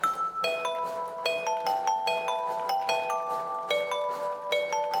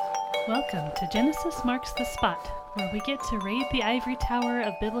Welcome to Genesis Marks the Spot, where we get to raid the ivory tower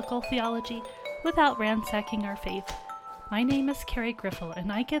of biblical theology without ransacking our faith. My name is Carrie Griffel,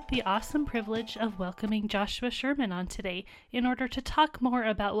 and I get the awesome privilege of welcoming Joshua Sherman on today in order to talk more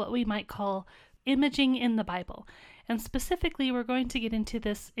about what we might call imaging in the Bible. And specifically, we're going to get into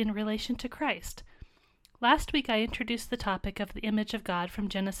this in relation to Christ. Last week, I introduced the topic of the image of God from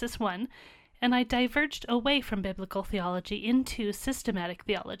Genesis 1, and I diverged away from biblical theology into systematic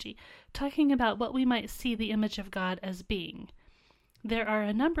theology, talking about what we might see the image of God as being. There are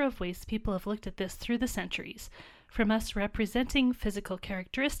a number of ways people have looked at this through the centuries, from us representing physical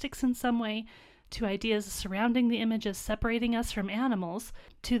characteristics in some way, to ideas surrounding the image as separating us from animals,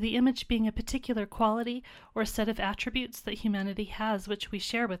 to the image being a particular quality or set of attributes that humanity has which we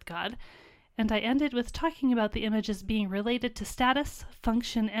share with God. And I ended with talking about the image as being related to status,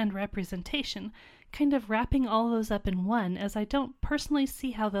 function, and representation, kind of wrapping all those up in one, as I don't personally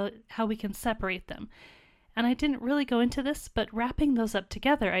see how we can separate them. And I didn't really go into this, but wrapping those up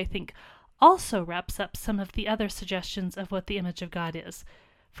together, I think, also wraps up some of the other suggestions of what the image of God is.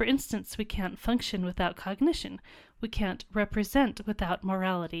 For instance, we can't function without cognition, we can't represent without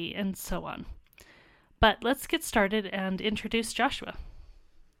morality, and so on. But let's get started and introduce Joshua.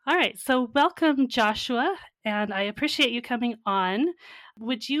 All right, so welcome, Joshua, and I appreciate you coming on.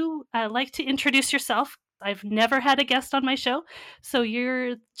 Would you like to introduce yourself? I've never had a guest on my show, so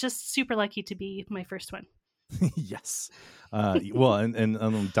you're just super lucky to be my first one. Yes. Well, and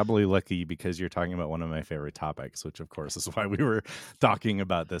I'm doubly lucky because you're talking about one of my favorite topics, which of course is why we were talking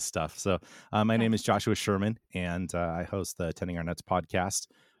about this stuff. So my name is Joshua Sherman, and I host the Tending Our Nets podcast.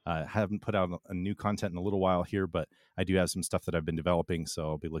 Haven't put out a new content in a little while here, but I do have some stuff that I've been developing, so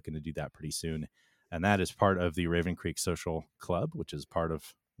I'll be looking to do that pretty soon. And that is part of the Raven Creek Social Club, which is part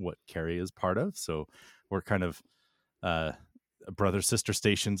of what Carrie is part of. So we're kind of brother sister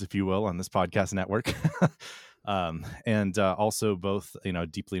stations, if you will, on this podcast network. And also both,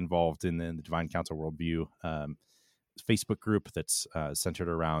 deeply involved in the Divine Council Worldview Facebook group that's centered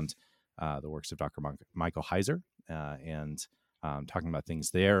around the works of Dr. Michael Heiser, and talking about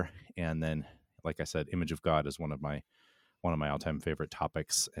things there. And then, like I said, image of God is one of my all-time favorite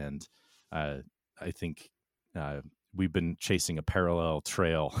topics. And I think we've been chasing a parallel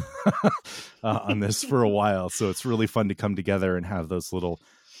trail on this for a while. So it's really fun to come together and have those little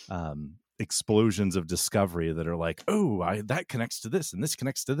explosions of discovery that are like, oh, that connects to this, and this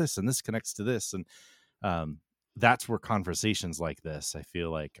connects to this, and this connects to this. And that's where conversations like this, I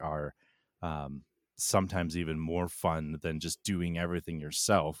feel like, are sometimes even more fun than just doing everything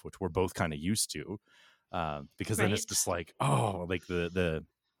yourself, which we're both kind of used to, because then it's just like, like the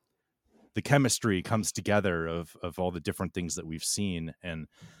chemistry comes together of all the different things that we've seen. And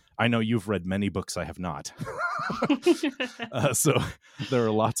I know you've read many books I have not. So there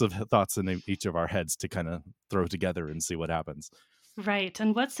are lots of thoughts in each of our heads to kind of throw together and see what happens. Right.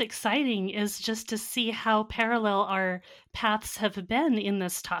 And what's exciting is just to see how parallel our paths have been in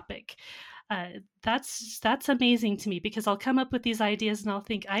this topic. That's amazing to me, because I'll come up with these ideas and I'll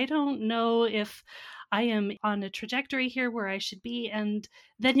think, I don't know if I am on a trajectory here where I should be. And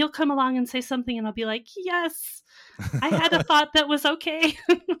then you'll come along and say something and I'll be like, yes, I had a thought that was okay.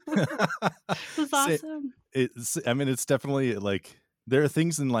 It was awesome. It's definitely like, there are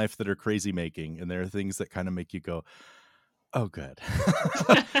things in life that are crazy making, and there are things that kind of make you go, oh, good.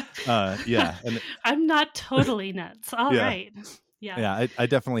 Yeah. And I'm not totally nuts. All right. Yeah, I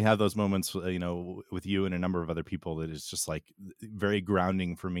definitely have those moments, with you and a number of other people, that is just like very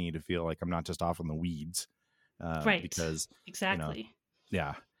grounding for me to feel like I'm not just off in the weeds. Right. Because exactly.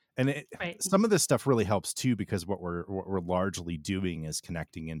 Yeah. And some of this stuff really helps too, because what we're largely doing is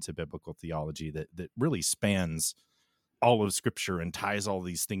connecting into biblical theology that really spans all of Scripture and ties all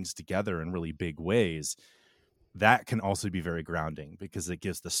these things together in really big ways. That can also be very grounding, because it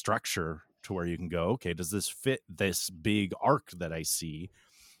gives the structure to where you can go, okay, does this fit this big arc that I see?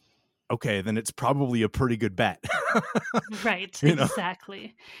 Okay, then it's probably a pretty good bet. Right,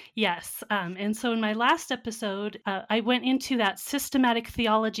 exactly. Yes. And so in my last episode, I went into that systematic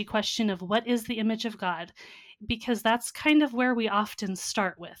theology question of what is the image of God, because that's kind of where we often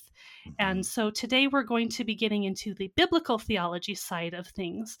start with. Mm-hmm. And so today we're going to be getting into the biblical theology side of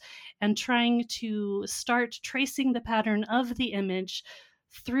things and trying to start tracing the pattern of the image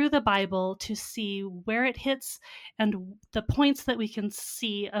through the Bible to see where it hits and the points that we can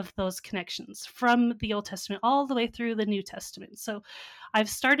see of those connections from the Old Testament all the way through the New Testament. So I've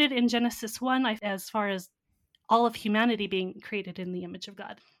started in Genesis 1 as far as all of humanity being created in the image of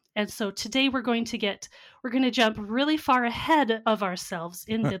God. And so today we're going to jump really far ahead of ourselves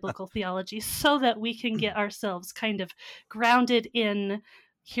in biblical theology so that we can get ourselves kind of grounded in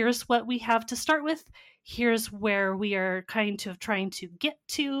here's what we have to start with. Here's where we are kind of trying to get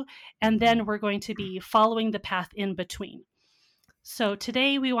to. And then we're going to be following the path in between. So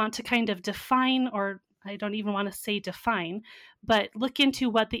today we want to kind of define, or I don't even want to say define, but look into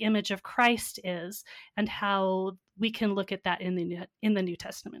what the image of Christ is and how we can look at that in the New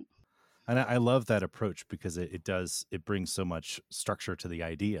Testament. And I love that approach because it brings so much structure to the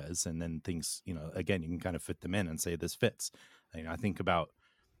ideas, and then things, again, you can kind of fit them in and say this fits. I think about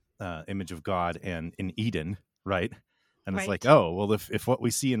image of God and in Eden, right? And it's like, Right. oh, well, if what we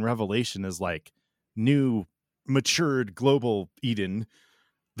see in Revelation is like new, matured, global Eden,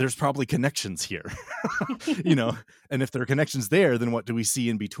 there's probably connections here, and if there are connections there, then what do we see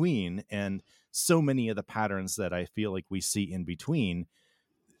in between? And so many of the patterns that I feel like we see in between,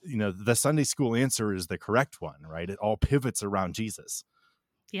 the Sunday school answer is the correct one, right? It all pivots around Jesus.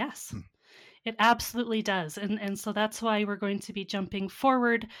 Yes. It absolutely does. And so that's why we're going to be jumping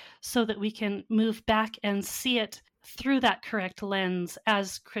forward so that we can move back and see it through that correct lens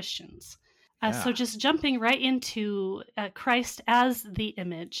as Christians. So just jumping right into Christ as the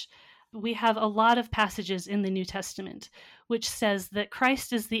image, we have a lot of passages in the New Testament which says that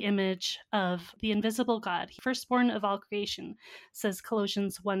Christ is the image of the invisible God, firstborn of all creation, says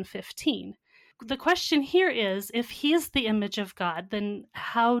Colossians 1:15. The question here is, if he is the image of God, then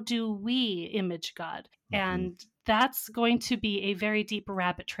how do we image God? And that's going to be a very deep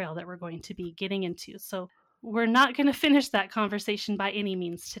rabbit trail that we're going to be getting into. So we're not going to finish that conversation by any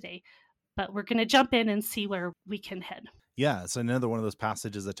means today, but we're going to jump in and see where we can head. Yeah, it's another one of those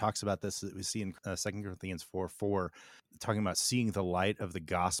passages that talks about this that we see in 2 Corinthians 4:4, talking about seeing the light of the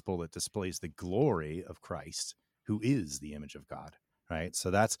gospel that displays the glory of Christ, who is the image of God, right? So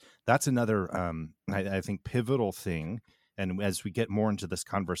that's another, I think, pivotal thing. And as we get more into this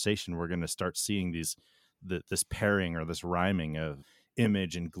conversation, we're going to start seeing this pairing or this rhyming of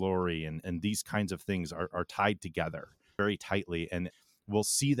image and glory, and these kinds of things are tied together very tightly. And we'll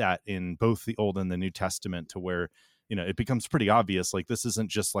see that in both the Old and the New Testament, to where it becomes pretty obvious, like this isn't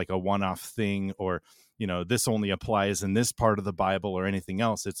just like a one-off thing, or this only applies in this part of the Bible or anything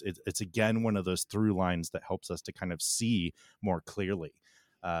else. It's again one of those through lines that helps us to kind of see more clearly.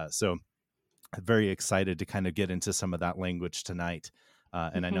 So I'm very excited to kind of get into some of that language tonight,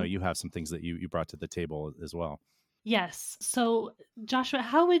 and I know you have some things that you brought to the table as well. Yes. So Joshua,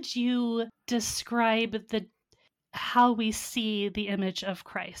 how would you describe how we see the image of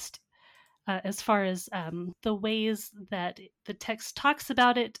Christ? As far as the ways that the text talks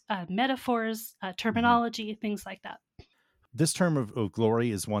about it, metaphors, terminology, things like that. This term of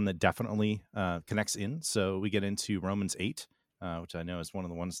glory is one that definitely connects in. So we get into Romans 8, which I know is one of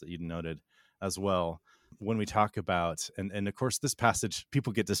the ones that you noted as well. When we talk about, and of course, this passage,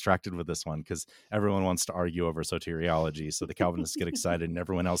 people get distracted with this one because everyone wants to argue over soteriology. So the Calvinists get excited and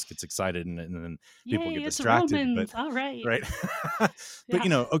everyone else gets excited, and then people get Yay, it's distracted. Romans. All right. Right. But,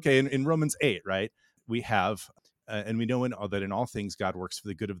 okay, in Romans 8, right, we have, and we know that in all things God works for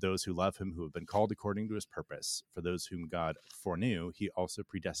the good of those who love him, who have been called according to his purpose. For those whom God foreknew, he also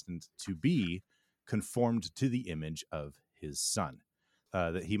predestined to be conformed to the image of his Son,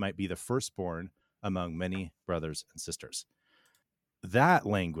 that he might be the firstborn among many brothers and sisters. That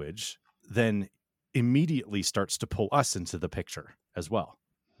language then immediately starts to pull us into the picture as well,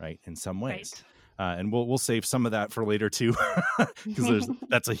 right, in some ways. Right. And we'll save some of that for later too, because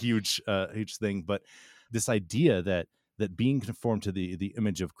that's a huge thing. But this idea that being conformed to the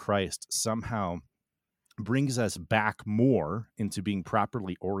image of Christ somehow brings us back more into being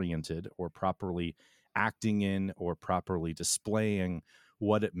properly oriented, or properly acting in, or properly displaying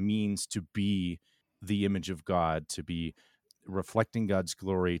what it means to be the image of God, to be reflecting God's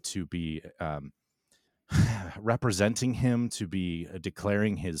glory, to be representing him, to be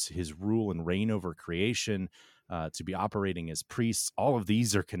declaring his rule and reign over creation, to be operating as priests. All of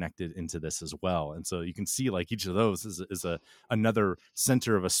these are connected into this as well. And so you can see like each of those is another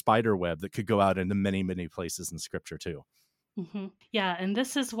center of a spider web that could go out into many, many places in scripture too. Yeah, and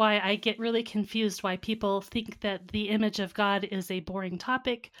this is why I get really confused why people think that the image of God is a boring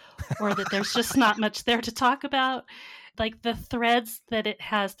topic, or that there's just not much there to talk about. Like the threads that it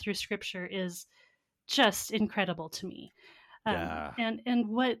has through scripture is just incredible to me. And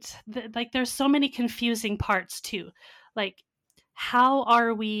what like there's so many confusing parts too. Like, how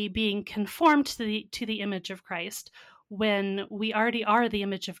are we being conformed to the image of Christ when we already are the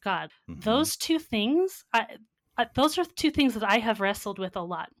image of God? Those two things, those are two things that I have wrestled with a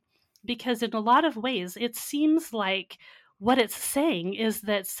lot, because in a lot of ways it seems like what it's saying is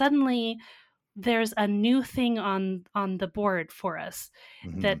that suddenly there's a new thing on the board for us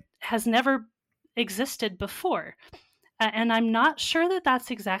that has never existed before. And I'm not sure that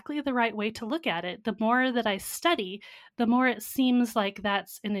that's exactly the right way to look at it. The more that I study, the more it seems like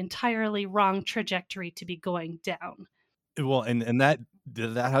that's an entirely wrong trajectory to be going down. Well, and that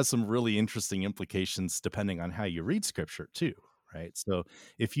has some really interesting implications depending on how you read scripture too, right? So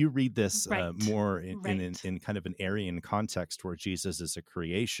if you read this Right. more Right. in kind of an Arian context where Jesus is a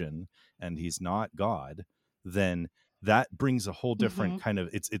creation and he's not God, then that brings a whole different Mhm. kind of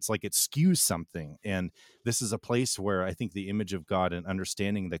it's like it skews something. And this is a place where I think the image of God and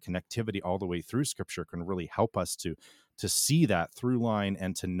understanding the connectivity all the way through scripture can really help us to see that through line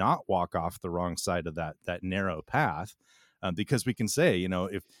and to not walk off the wrong side of that narrow path, because we can say,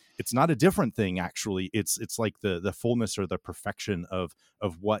 if it's not a different thing, actually, it's like the fullness or the perfection of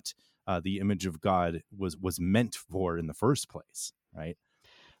what the image of God was meant for in the first place, right?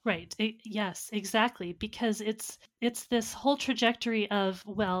 Right. Yes, exactly. Because it's this whole trajectory of,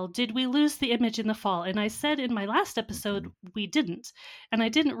 well, did we lose the image in the fall? And I said in my last episode Hmm. we didn't. And I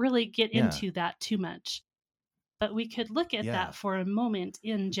didn't really get Yeah, into that too much. But we could look at yeah, that for a moment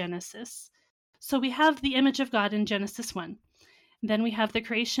in Genesis. So we have the image of God in Genesis 1. Then we have the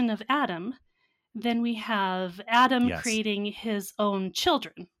creation of Adam. Then we have Adam yes, creating his own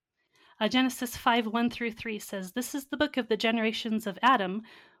children. Genesis 5 1 through 3 says, "This is the book of the generations of Adam.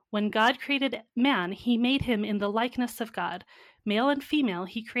 When God created man, he made him in the likeness of God. Male and female,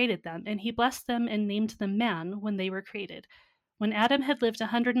 he created them, and he blessed them and named them man when they were created. When Adam had lived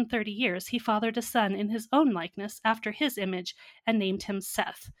 130 years, he fathered a son in his own likeness, after his image, and named him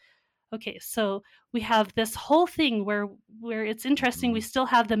Seth." Okay, so we have this whole thing where it's interesting. We hmm, still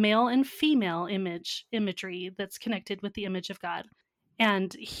have the male and female imagery that's connected with the image of God.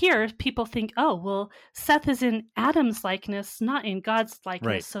 And here people think, oh, well, Seth is in Adam's likeness, not in God's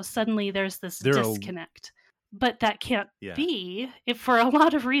likeness. right. So suddenly there's this There are, disconnect. But that can't yeah, be for a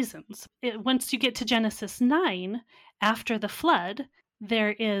lot of reasons. Once you get to Genesis 9, after the flood,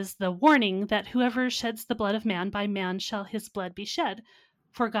 there is the warning that whoever sheds the blood of man, by man shall his blood be shed.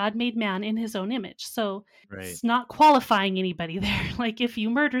 For God made man in his own image. So right, it's not qualifying anybody there. Like if you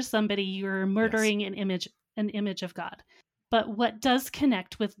murder somebody, you're yes, murdering an image of God. But what does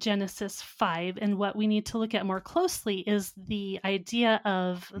connect with Genesis 5 and what we need to look at more closely is the idea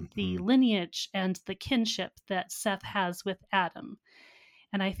of the hmm, lineage and the kinship that Seth has with Adam.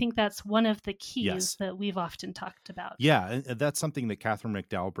 And I think that's one of the keys yes. that we've often talked about. Yeah, and that's something that Catherine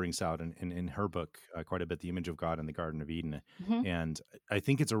McDowell brings out in her book quite a bit, "The Image of God in the Garden of Eden," Hmm. and I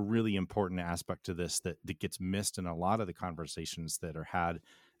think it's a really important aspect to this that gets missed in a lot of the conversations that are had,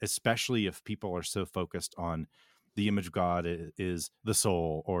 especially if people are so focused on the image of God is the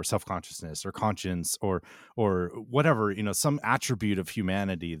soul or self-consciousness or conscience or whatever, some attribute of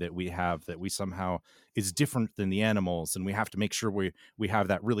humanity that we have that we somehow is different than the animals, and we have to make sure we have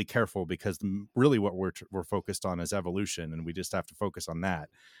that really careful, because really what we're focused on is evolution, and we just have to focus on that,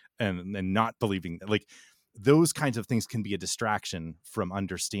 and not believing like those kinds of things can be a distraction from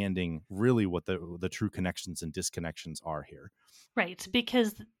understanding really what the true connections and disconnections are here. Right,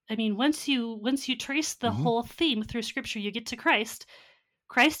 because I mean, once you trace the Hmm. whole theme through Scripture, you get to Christ.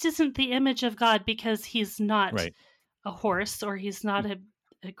 Christ isn't the image of God because he's not Right. a horse or he's not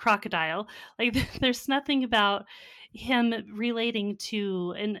a crocodile. Like there's nothing about him relating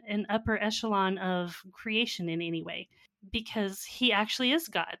to an upper echelon of creation in any way because he actually is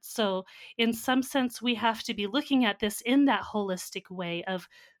God. So in some sense we have to be looking at this in that holistic way of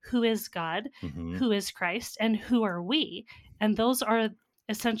who is God, Hmm. who is Christ, and who are we? And those are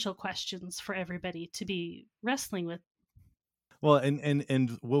essential questions for everybody to be wrestling with. Well,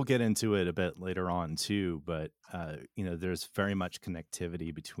 and we'll get into it a bit later on too, but there's very much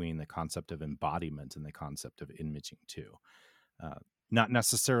connectivity between the concept of embodiment and the concept of imaging too. Uh, Not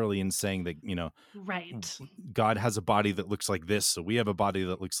necessarily in saying that Right. God has a body that looks like this, so we have a body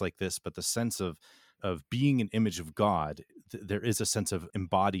that looks like this, but the sense of being an image of God, there is a sense of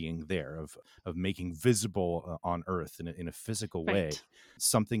embodying there, of making visible on earth in a physical way Right.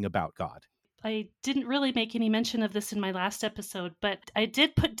 something about God. I didn't really make any mention of this in my last episode, but I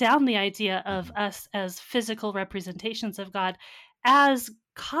did put down the idea of Hmm. us as physical representations of God, as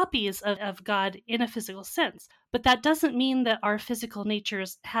copies of God in a physical sense. But that doesn't mean that our physical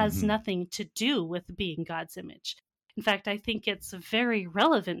natures has Hmm. nothing to do with being God's image. In fact, I think it's very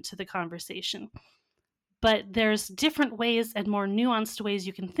relevant to the conversation. But there's different ways and more nuanced ways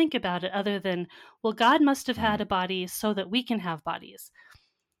you can think about it other than, well, God must have had Hmm. a body so that we can have bodies.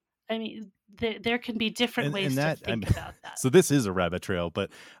 I mean, there can be different And ways to that think about that. so this is a rabbit trail,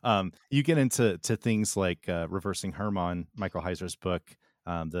 but you get into things like reversing Hermann, Michael Heiser's book,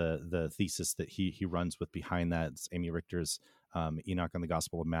 the thesis that he runs with behind that. It's Amy Richter's Enoch on the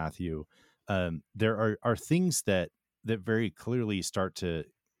Gospel of Matthew. There are things that that very clearly start to,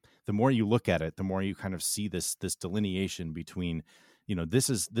 the more you look at it, the more you kind of see this delineation between, this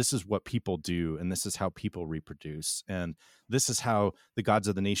is what people do, and this is how people reproduce, and this is how the gods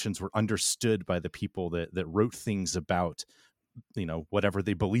of the nations were understood by the people that wrote things about, whatever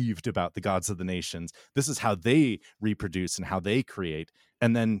they believed about the gods of the nations. This is how they reproduce and how they create.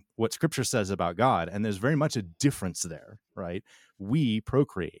 And then what scripture says about God. And there's very much a difference there, right? We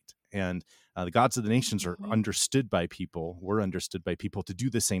procreate, and the gods of the nations are Mhm. understood by people. We're understood by people to do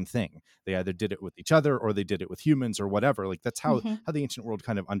the same thing. They either did it with each other or they did it with humans or whatever. Like that's how Mhm. the ancient world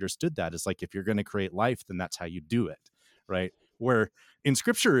kind of understood that. Is like, if you're going to create life, then that's how you do it, right? Where in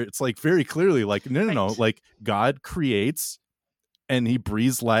scripture, it's like very clearly like, no, Right. like God creates and he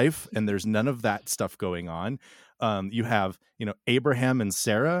breathes life, and there's none of that stuff going on. You have, Abraham and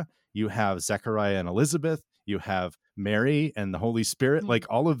Sarah, you have Zechariah and Elizabeth, you have Mary and the Holy Spirit. Mm. Like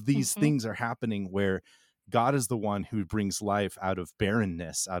all of these Mhm. things are happening where God is the one who brings life out of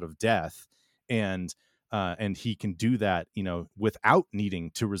barrenness, out of death. And he can do that, without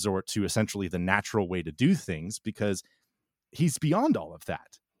needing to resort to essentially the natural way to do things, because he's beyond all of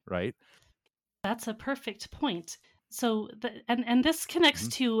that, right? That's a perfect point. So and this connects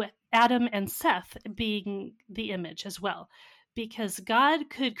Mhm. to Adam and Seth being the image as well. Because God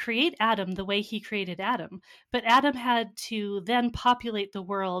could create Adam the way he created Adam, but Adam had to then populate the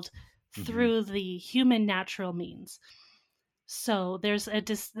world Mhm. through the human natural means. So there's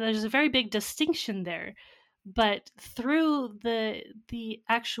a very big distinction there. But through the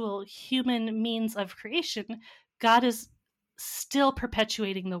actual human means of creation, God is still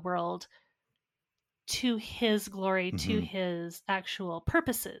perpetuating the world to his glory, to Mhm. his actual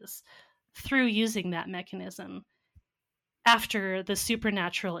purposes through using that mechanism after the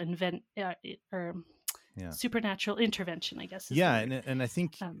or Yeah. supernatural intervention, I guess is the Yeah, word. and I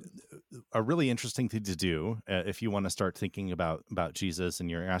think Um, a really interesting thing to do, if you want to start thinking about Jesus, and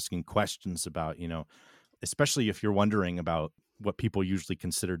you're asking questions about, especially if you're wondering about what people usually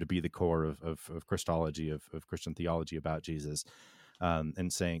consider to be the core of Christology, of Christian theology about Jesus,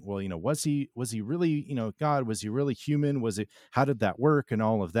 and saying, well, was he really, God? Was he really human? Was it, how did that work, and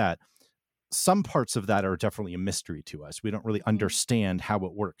all of that? Some parts of that are definitely a mystery to us. We don't really mhm. understand how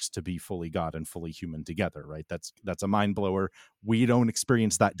it works to be fully God and fully human together, right? That's a mind blower. We don't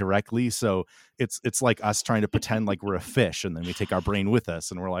experience that directly, so it's like us trying to pretend like we're a fish, and then we take our brain with us,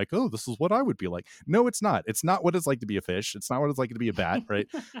 and we're like, oh, this is what I would be like. No, it's not. It's not what it's like to be a fish. It's not what it's like to be a bat, right?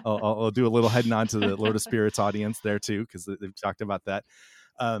 I'll do a little head nod to the Load of Spirits audience there too, because they've talked about that.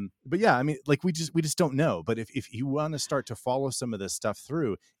 But yeah, I mean, like we just don't know. But if you want to start to follow some of this stuff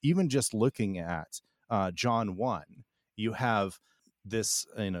through, even just looking at John 1, you have this,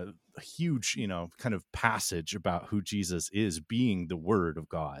 huge, kind of passage about who Jesus is, being the Word of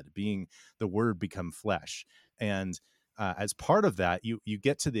God, being the Word become flesh. And as part of that, you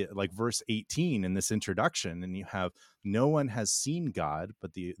get to the like verse 18 in this introduction, and you have, no one has seen God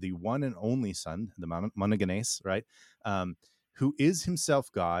but the one and only Son, the monogenes, right? Who is himself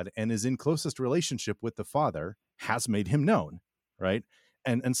God and is in closest relationship with the Father, has made him known, right?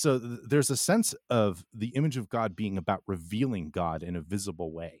 And so there's a sense of the image of God being about revealing God in a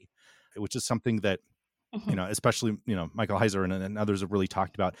visible way, which is something that, Mhm. especially, Michael Heiser and others have really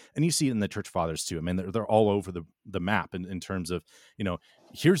talked about. And you see it in the church fathers too. I mean, they're all over the map in terms of,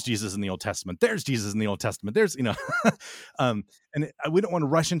 here's Jesus in the Old Testament. There's Jesus in the Old Testament. There's, um, we don't want to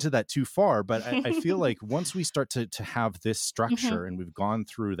rush into that too far, but I feel like once we start to have this Mhm. structure, and we've gone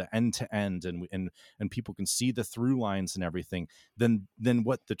through the end to end, and people can see the through lines and everything, then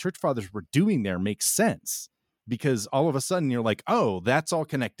what the church fathers were doing there makes sense, because all of a sudden you're like, oh, that's all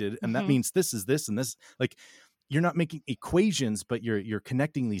connected, and that Mhm. means this is this and this. Like, you're not making equations, but you're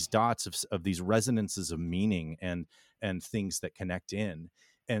connecting these dots of these resonances of meaning and things that connect in.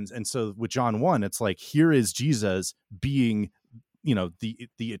 And so with John 1, it's like, here is Jesus being, the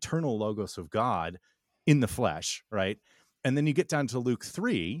eternal logos of God in the flesh, right? And then you get down to Luke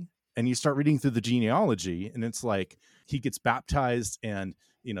 3, and you start reading through the genealogy, and it's like he gets baptized, and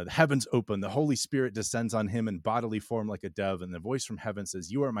the heavens open, the Holy Spirit descends on him in bodily form like a dove, and the voice from heaven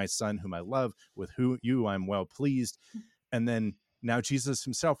says, you are my son whom I love, with whom you I'm well pleased. And then now Jesus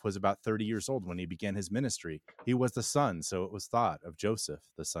himself was about 30 years old when he began his ministry. He was the son, so it was thought, of Joseph,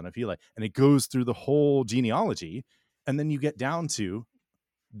 the son of Heli. And it goes through the whole genealogy. And then you get down to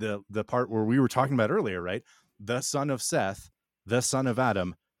the part where we were talking about earlier, right? The son of Seth, the son of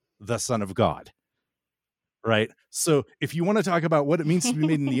Adam, the son of God. Right. So if you want to talk about what it means to be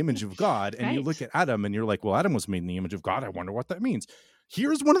made in the image of God, and you look Right. at Adam and you're like, well, Adam was made in the image of God, I wonder what that means.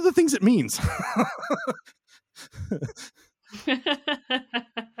 Here's one of the things it means.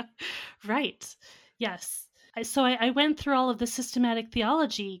 Right. Yes. I went through all of the systematic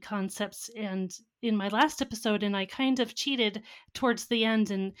theology concepts and in my last episode, and I kind of cheated towards the end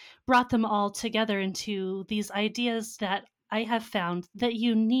and brought them all together into these ideas that I have found that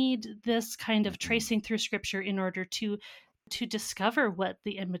you need this kind of Mhm. tracing through scripture in order to discover what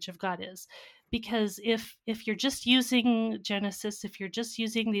the image of God is. Because if you're just using Genesis, if you're just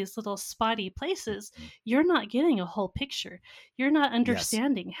using these little spotty places, Mhm. you're not getting a whole picture. You're not Yes.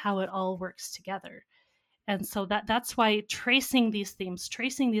 understanding how it all works together. And so that's why tracing these themes,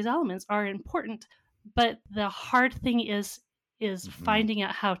 tracing these elements are important. But the hard thing is Mhm. finding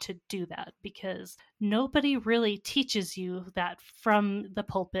out how to do that, because nobody really teaches you that from the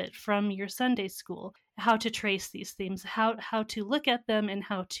pulpit, from your Sunday school, how to trace these themes, how to look at them, and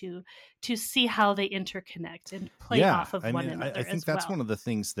how to see how they interconnect and play Yeah, off of I one mean, I another think as that's well. one of the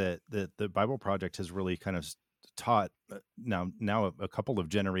things that the Bible Project has really kind of taught now a couple of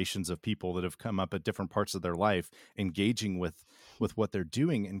generations of people that have come up at different parts of their life, engaging with what they're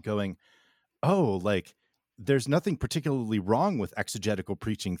doing and going, oh, like there's nothing particularly wrong with exegetical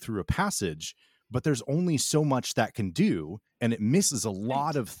preaching through a passage, but there's only so much that can do, and it misses a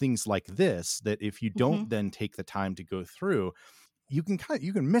lot Right. of things like this that if you Hmm. don't then take the time to go through, you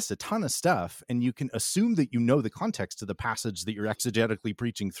can miss a ton of stuff, and you can assume that you know the context of the passage that you're exegetically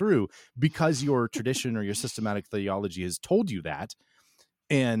preaching through because your tradition or your systematic theology has told you that,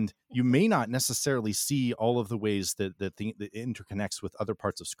 and you may not necessarily see all of the ways that interconnects with other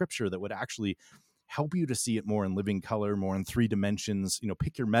parts of scripture that would actually help you to see it more in living color, more in three dimensions.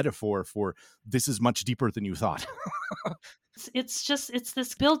 Pick your metaphor for this is much deeper than you thought. It's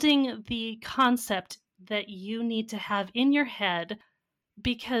this building the concept that you need to have in your head,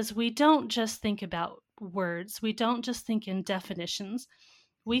 because we don't just think about words, we don't just think in definitions,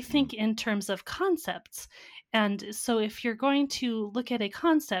 we Mhm. think in terms of concepts. And so if you're going to look at a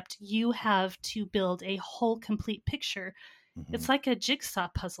concept, you have to build a whole complete picture. It's Mhm. like a jigsaw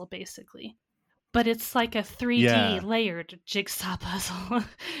puzzle, basically. But it's like a 3D Yeah. layered jigsaw puzzle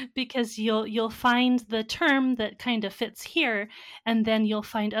because you'll find the term that kind of fits here, and then you'll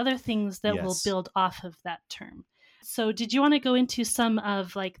find other things that will Yes. build off of that term. So did you want to go into some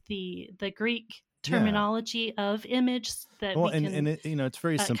of like the Greek Yeah. terminology of image that Well, we and can it's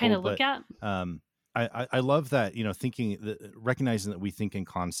very kind simple, of look but at? um, I love that, thinking recognizing that we think in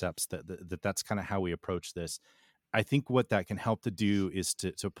concepts, that's kind of how we approach this. I think what that can help to do is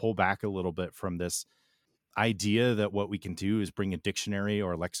to pull back a little bit from this idea that what we can do is bring a dictionary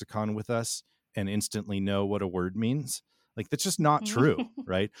or a lexicon with us and instantly know what a word means. Like that's just not true, Mhm.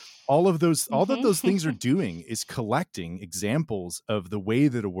 right? All that those things are Mhm. doing is collecting examples of the way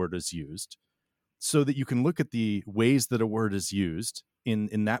that a word is used so that you can look at the ways that a word is used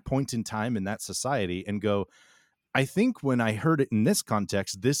in that point in time in that society and go, I think when I heard it in this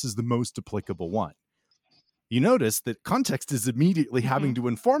context, this is the most applicable one. You notice that context is immediately having Mhm. to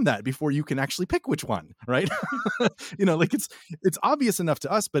inform that before you can actually pick which one, right? Like it's obvious enough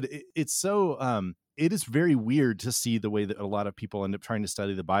to us, but it's so it is very weird to see the way that a lot of people end up trying to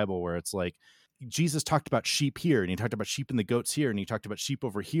study the Bible, where it's like Jesus talked about sheep here, and he talked about sheep and the goats here, and he talked about sheep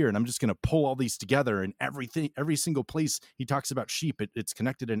over here, and I'm just going to pull all these together, and every single place he talks about sheep, it's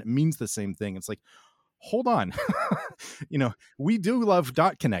connected and it means the same thing. It's like, hold on. We do love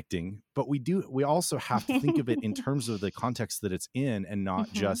dot connecting, but we also have to think of it in terms of the context that it's in and not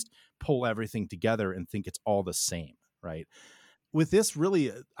Mhm. just pull everything together and think it's all the same, right? With this,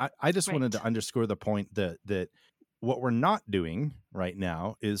 really, I just wanted to Right. underscore the point that what we're not doing right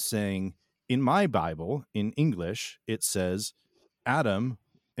now is saying, in my Bible in English it says Adam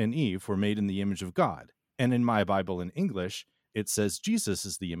and Eve were made in the image of God. And in my Bible in English, it says Jesus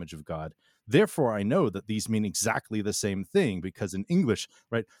is the image of God. Therefore, I know that these mean exactly the same thing because in English,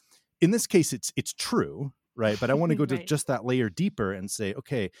 right? In this case, it's true, right? But I want to go to Right. just that layer deeper and say,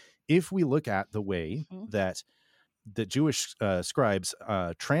 okay, if we look at the way Mhm. that the Jewish scribes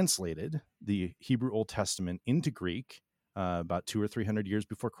translated the Hebrew Old Testament into Greek about 200 or 300 years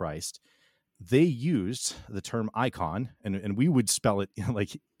before Christ, they used the term icon, and we would spell it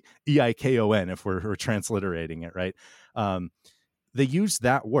like EIKON if we're transliterating it, right? Um, they used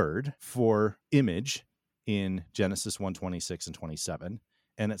that word for image in Genesis 1:26 and 27.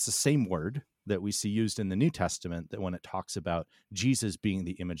 And it's the same word that we see used in the New Testament that when it talks about Jesus being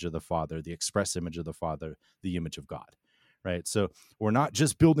the image of the Father, the express image of the Father, the image of God, right? So we're not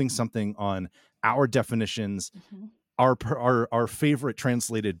just building something on our definitions, Mhm. our favorite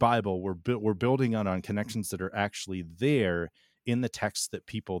translated Bible. We're building on connections that are actually there in the text that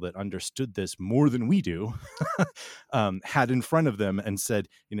people that understood this more than we do had in front of them and said,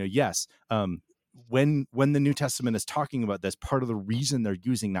 yes, when the New Testament is talking about this, part of the reason they're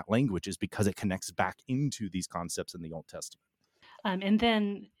using that language is because it connects back into these concepts in the Old Testament. And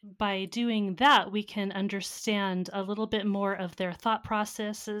then by doing that, we can understand a little bit more of their thought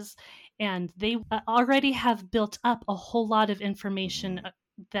processes. And they already have built up a whole lot of information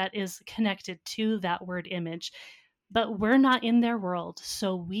that is connected to that word image. But we're not in their world.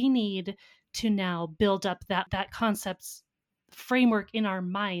 So we need to now build up that concept's framework in our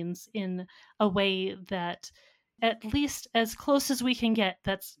minds in a way that, at least as close as we can get,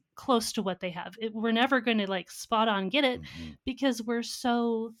 that's close to what they have. We're never going to like spot on get it because we're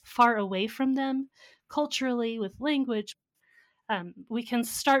so far away from them culturally with language. We can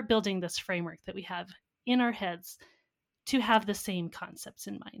start building this framework that we have in our heads to have the same concepts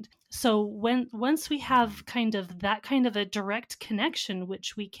in mind. So once we have kind of a direct connection,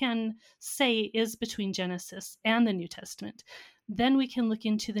 which we can say is between Genesis and the New Testament, then we can look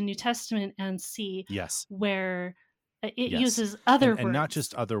into the New Testament and see where it uses other words, and not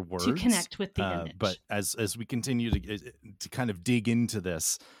just other words to connect with the image. But as we continue to kind of dig into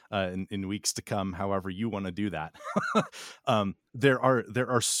this in weeks to come, however you want to do that, there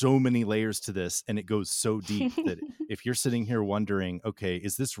are so many layers to this, and it goes so deep that if you're sitting here wondering, okay,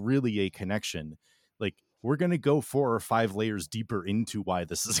 is this really a connection? Like, we're going to go 4 or 5 layers deeper into why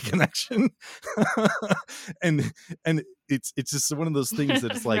this is a connection. and it's just one of those things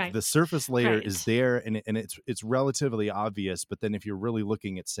that it's like right. The surface layer right. is there, and it's relatively obvious. But then if you're really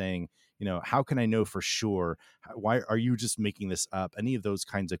looking at saying, you know, how can I know for sure? Why are you just making this up? Any of those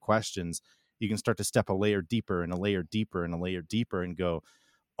kinds of questions, you can start to step a layer deeper and a layer deeper and a layer deeper and go,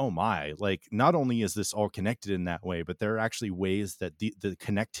 oh my, like, not only is this all connected in that way, but there are actually ways that the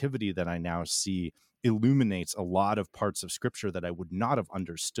connectivity that I now see illuminates a lot of parts of scripture that I would not have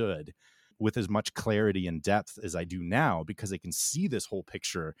understood with as much clarity and depth as I do now, because I can see this whole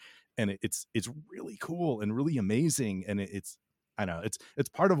picture, and it's really cool and really amazing. And I know it's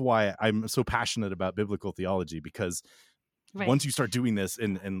part of why I'm so passionate about biblical theology, because right. once you start doing this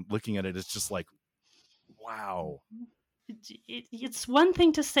and looking at it, it's just like, wow. It's one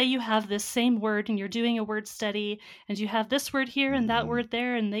thing to say you have this same word and you're doing a word study and you have this word here and that word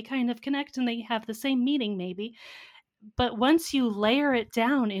there, and they kind of connect and they have the same meaning maybe. But once you layer it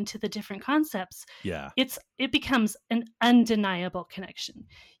down into the different concepts, it becomes an undeniable connection.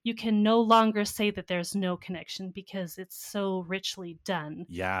 You can no longer say that there's no connection because it's so richly done.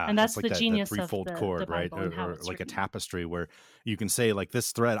 Yeah, and that's like the genius that threefold of cord, the right? Bible, and how it's like written. A tapestry where you can say, like,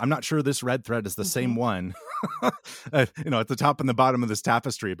 this thread, I'm not sure this red thread is the same one, at the top and the bottom of this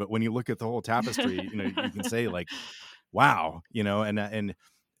tapestry. But when you look at the whole tapestry, you can say, like, wow, and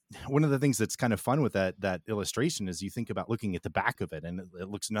one of the things that's kind of fun with that illustration is you think about looking at the back of it, and it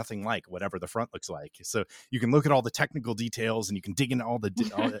looks nothing like whatever the front looks like. So you can look at all the technical details and you can dig into all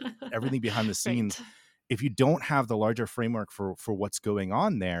everything behind the scenes. Right. If you don't have the larger framework for what's going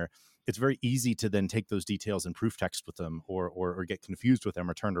on there, it's very easy to then take those details and proof text with them, or get confused with them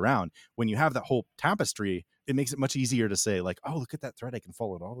or turned around. When you have that whole tapestry, it makes it much easier to say, like, oh, look at that thread, I can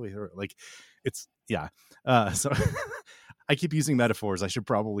follow it all the way through. Like, it's so I keep using metaphors. I should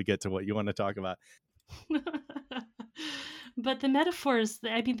probably get to what you want to talk about. But the metaphors,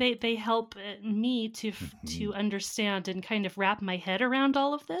 I mean, they help me to understand and kind of wrap my head around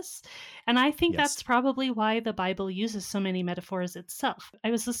all of this. And I think that's probably why the Bible uses so many metaphors itself.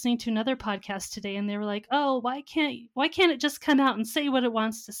 I was listening to another podcast today, and they were like, oh, why can't it just come out and say what it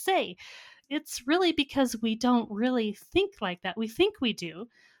wants to say? It's really because we don't really think like that. We think we do.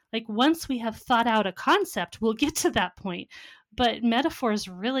 Like, once we have thought out a concept, we'll get to that point. But metaphors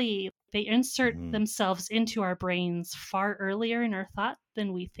really, they insert themselves into our brains far earlier in our thought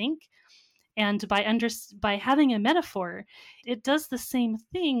than we think. And by having a metaphor, it does the same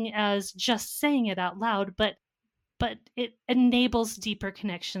thing as just saying it out loud, but it enables deeper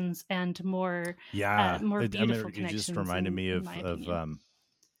connections and more beautiful connections. It just reminded me of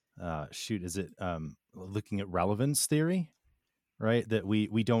is it looking at relevance theory, right? That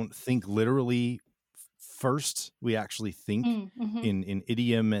we don't think literally first, we actually think in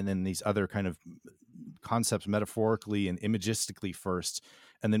idiom and then these other kind of concepts metaphorically and imagistically first,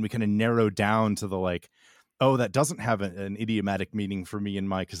 and then we kind of narrow down to the, like, oh, that doesn't have an idiomatic meaning for me in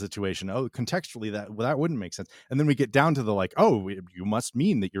my situation. Oh, contextually that wouldn't make sense. And then we get down to the, like, oh, you must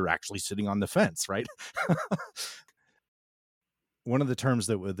mean that you're actually sitting on the fence, right? One of the terms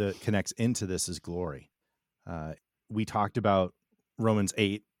that connects into this is glory. We talked about Romans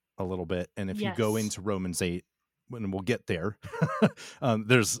 8 a little bit, and if you go into Romans 8, when we'll get there,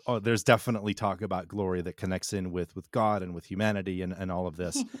 there's definitely talk about glory that connects in with God and with humanity and all of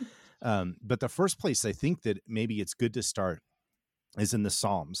this. But the first place I think that maybe it's good to start is in the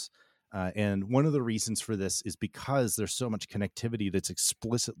Psalms. And one of the reasons for this is because there's so much connectivity that's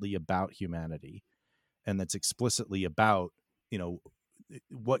explicitly about humanity, and that's explicitly about,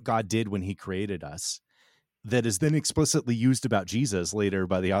 what God did when he created us, that is then explicitly used about Jesus later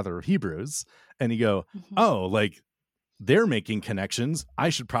by the author of Hebrews. And you go, Mhm. oh, like they're making connections, I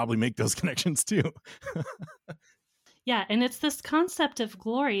should probably make those connections too. Yeah, and it's this concept of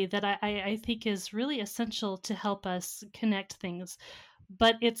glory that I think is really essential to help us connect things.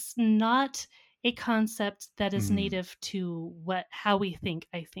 But it's not a concept that is Mm, native to how we think,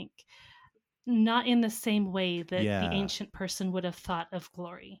 I think. Not in the same way that the yeah. ancient person would have thought of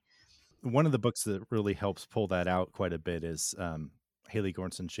glory. One of the books that really helps pull that out quite a bit is Haley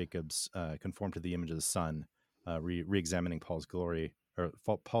Gornson Jacobs' Conform to the Image of the Son, re-examining Paul's glory, or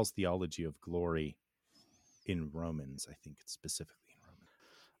Paul's theology of glory in Romans. I think it's specifically in Romans.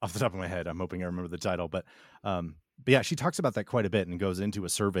 Off the top of my head, I'm hoping I remember the title, but yeah, she talks about that quite a bit and goes into a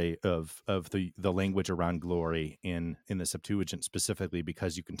survey of the language around glory in the Septuagint, specifically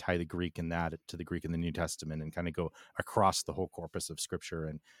because you can tie the Greek in that to the Greek in the New Testament and kind of go across the whole corpus of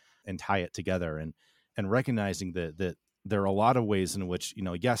Scripture and tie it together, and recognizing that there are a lot of ways in which,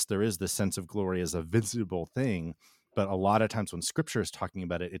 yes, there is this sense of glory as a visible thing, but a lot of times when Scripture is talking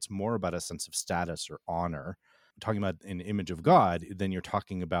about it, it's more about a sense of status or honor. Talking about an image of God, then you're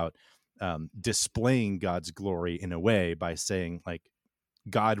talking about displaying God's glory in a way by saying, like,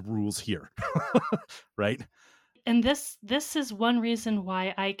 God rules here, right? And this is one reason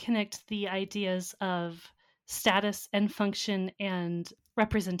why I connect the ideas of status and function and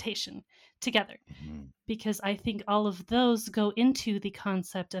representation together, Mhm. because I think all of those go into the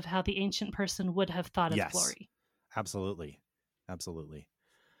concept of how the ancient person would have thought of Yes, glory. absolutely, absolutely.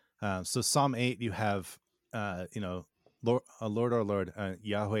 So Psalm 8, you have, Lord, our Lord,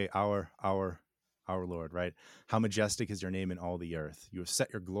 Yahweh, our Lord, right? How majestic is your name in all the earth. You have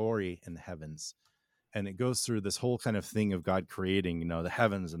set your glory in the heavens. And it goes through this whole kind of thing of God creating, the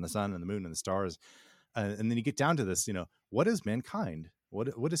heavens and the sun and the moon and the stars. And then you get down to this, what is mankind?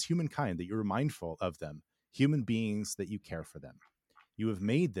 What is humankind that you're mindful of them? Human beings, that you care for them. You have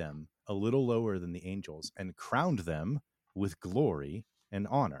made them a little lower than the angels and crowned them with glory and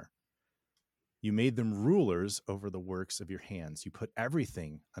honor. You made them rulers over the works of your hands. You put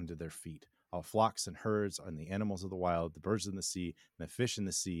everything under their feet, all flocks and herds, and the animals of the wild, the birds in the sea, and the fish in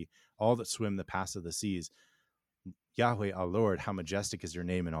the sea, all that swim the paths of the seas. Yahweh, our Lord, how majestic is your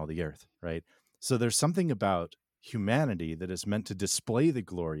name in all the earth, right? So there's something about humanity that is meant to display the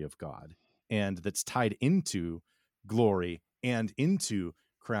glory of God, and that's tied into glory and into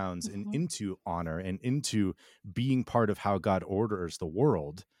crowns and Mhm. into honor and into being part of how God orders the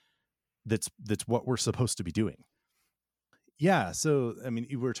world. That's what we're supposed to be doing. Yeah. So, I mean,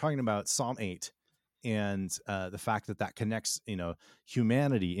 we were talking about Psalm 8 and the fact that connects,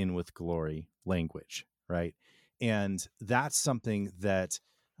 humanity in with glory language, right? And that's something that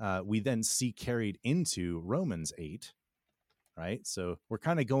we then see carried into Romans 8, right? So we're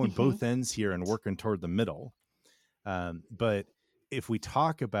kind of going Mhm. both ends here and working toward the middle. But if we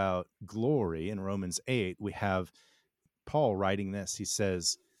talk about glory in Romans 8, we have Paul writing this. He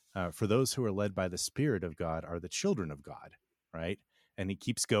says, for those who are led by the Spirit of God are the children of God, right? And he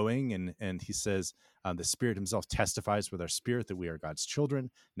keeps going, and he says, the Spirit himself testifies with our spirit that we are God's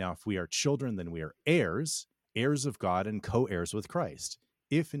children. Now, if we are children, then we are heirs, heirs of God and co-heirs with Christ,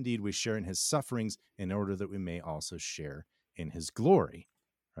 if indeed we share in his sufferings, in order that we may also share in his glory,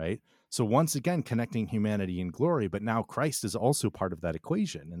 right? So once again, connecting humanity and glory, but now Christ is also part of that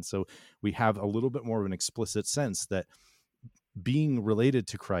equation. And so we have a little bit more of an explicit sense that being related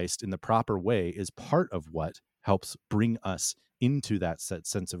to Christ in the proper way is part of what helps bring us into that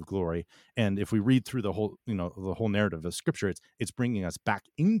sense of glory. And if we read through the whole narrative of Scripture, it's bringing us back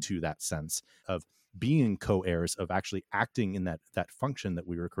into that sense of being co-heirs, of actually acting in that function that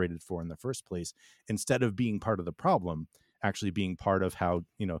we were created for in the first place, instead of being part of the problem, actually being part of how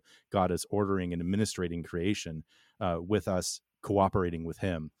God is ordering and administrating creation, with us cooperating with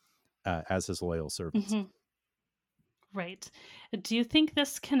Him as His loyal servants. Mhm. Right. Do you think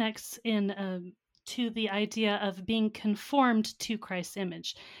this connects in to the idea of being conformed to Christ's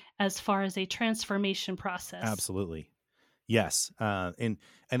image as far as a transformation process? Absolutely. Yes. And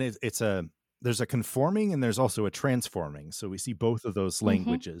it's a there's a conforming and there's also a transforming. So we see both of those Hmm.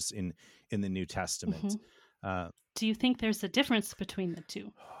 languages in the New Hmm. Testament. Uh, Do you think there's a difference between the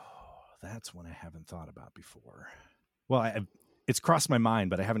two? that's one I haven't thought about before. Well, it's crossed my mind,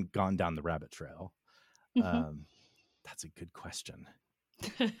 but I haven't gone down the rabbit trail. Hmm. Um, that's a good question.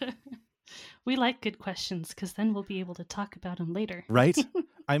 We like good questions because then we'll be able to talk about them later. Right?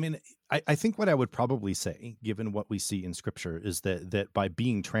 I mean, I think what I would probably say, given what we see in Scripture, is that by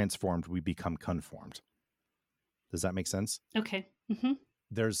being transformed, we become conformed. Does that make sense? Okay. Mm-hmm.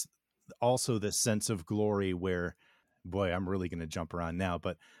 There's also this sense of glory where, boy, I'm really going to jump around now,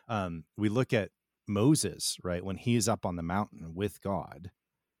 but we look at Moses, right, when he is up on the mountain with God,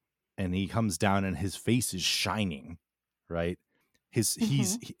 and he comes down and his face is shining, right? He's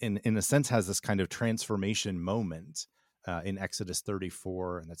Mm-hmm. in a sense has this kind of transformation moment in Exodus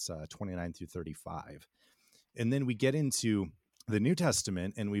 34, and that's 29 through 35. And then we get into the New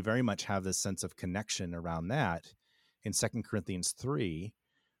Testament, and we very much have this sense of connection around that in 2 Corinthians 3,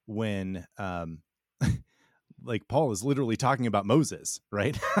 when like Paul is literally talking about Moses,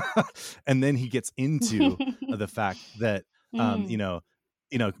 right? And then he gets into the fact that Mm.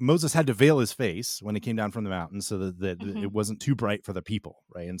 Moses had to veil his face when he came down from the mountain so that Mm-hmm. it wasn't too bright for the people,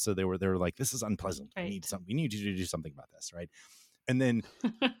 right? And so they were like, this is unpleasant. Right. We need you to do something about this, right? And then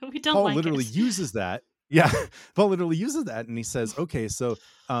We don't Paul like literally it. uses that. Yeah, Paul literally uses that, and he says, okay, so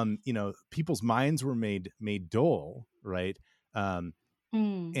people's minds were made dull, right? Um,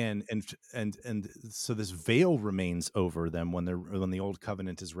 Mm. and so this veil remains over them when the old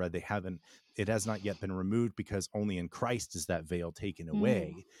covenant is read. It has not yet been removed, because only in Christ is that veil taken Mm.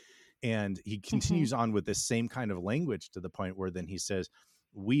 away. And he Mm-hmm. continues on with this same kind of language to the point where then he says,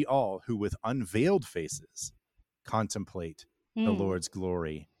 we all who with unveiled faces contemplate the Mm. Lord's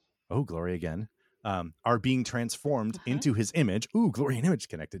glory, oh, glory again, are being transformed Uh-huh. into his image, ooh, glory and image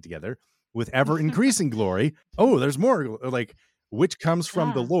connected together, with ever increasing glory, oh, there's more, like, which comes from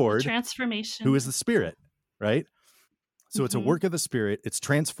the Yeah. The Lord, who is transformation. the Yeah. Spirit, right? So it's a Mm-hmm. work of the Spirit. It's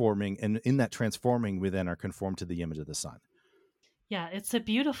transforming, and in that transforming, we then are conformed to the image of the Son. Yeah, it's a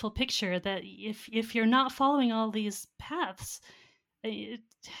beautiful picture that if you're not following all these paths, it,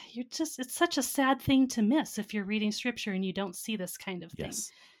 it's such a sad thing to miss if you're reading scripture and you don't see this kind of thing.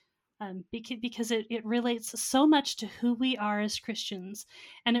 Yes. Because it relates so much to who we are as Christians,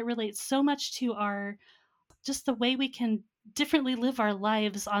 and it relates so much to our just the way we can differently live our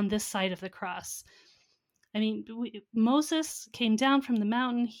lives on this side of the cross. I mean, Moses came down from the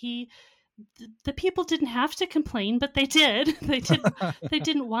mountain. The people didn't have to complain, but they did. They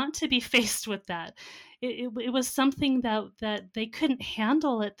didn't want to be faced with that. It was something that they couldn't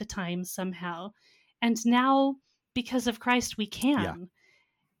handle at the time somehow, and now because of Christ we Yeah.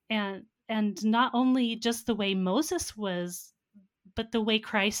 can. And not only just the way Moses was, but the way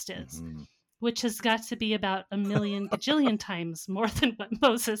Christ is, Mm-hmm. which has got to be about a million gajillion times more than what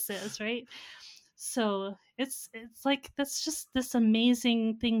Moses is, right? So it's like that's just this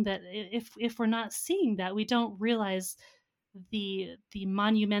amazing thing that if we're not seeing that, we don't realize the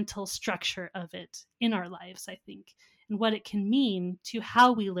monumental structure of it in our lives, I think, and what it can mean to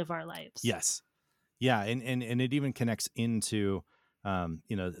how we live our lives. Yes. Yeah, and it even connects into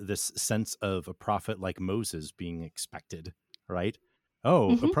this sense of a prophet like Moses being expected, right?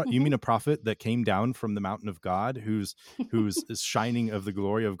 Oh, Hmm. you Hmm. mean a prophet that came down from the mountain of God, whose shining of the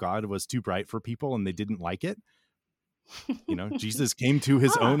glory of God was too bright for people and they didn't like it? Jesus came to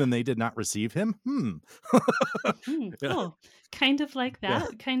his own Ah. and they did not receive him. Yeah, Oh, kind of like yeah,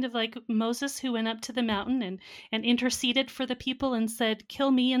 that. Kind of like Moses who went up to the mountain and interceded for the people and said,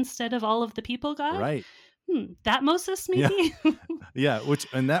 "Kill me instead of all of the people, God." right. That Moses, Yeah, maybe. yeah.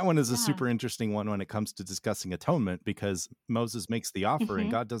 And that one is a Yeah. super interesting one when it comes to discussing atonement, because Moses makes the offer and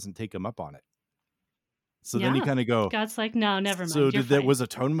Hmm. God doesn't take him up on it. So then you Yeah. kind of go, God's like, "No, never so mind. You're did that fine." was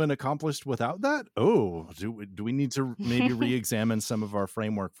atonement accomplished without that? Oh, do we need to maybe re-examine some of our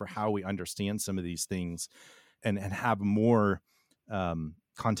framework for how we understand some of these things, and have more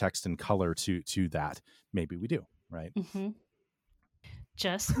context and color to that? Maybe we do, right? Hmm.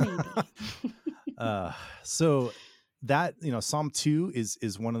 Just maybe. uh, so that Psalm 2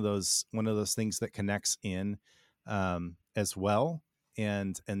 is one of those things that connects in as well,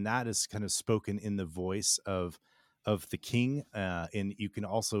 and that is kind of spoken in the voice of the king, and you can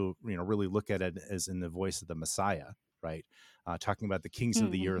also really look at it as in the voice of the Messiah, right? Talking about the kings of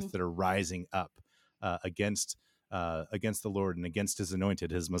the Mm-hmm. earth that are rising up against the Lord and against his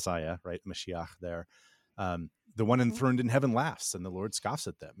anointed, his Messiah, right? Mashiach there. The one Hmm. enthroned in heaven laughs, and the Lord scoffs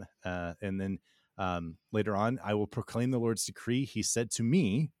at them. And then later on, I will proclaim the Lord's decree. He said to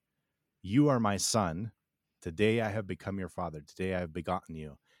me, "You are my son. Today I have become your father. Today I have begotten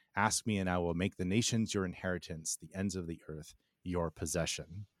you. Ask me, and I will make the nations your inheritance, the ends of the earth your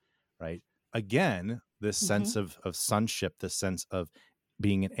possession." Right? Again, this Hmm. sense of sonship, the sense of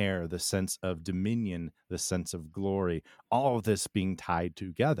being an heir, the sense of dominion, the sense of glory, all of this being tied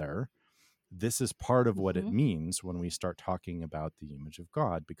together. This is part of what it Hmm. means when we start talking about the image of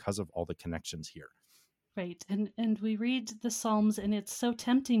God, because of all the connections here. Right. And we read the Psalms and it's so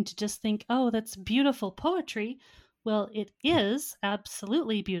tempting to just think, "Oh, that's beautiful poetry." Well, it is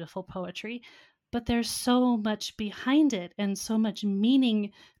absolutely beautiful poetry, but there's so much behind it and so much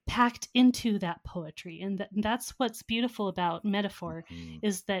meaning packed into that poetry. And that's what's beautiful about metaphor, Mhm.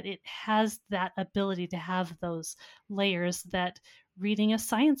 is that it has that ability to have those layers that reading a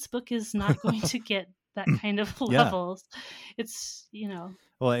science book is not going to get that kind of Yeah. levels. It's.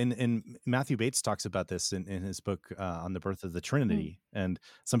 Well, and Matthew Bates talks about this in his book on the birth of the Mm, Trinity, and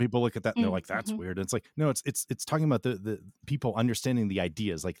some people look at that and they're like, "That's mhm. weird." And it's like, no, it's talking about the people understanding the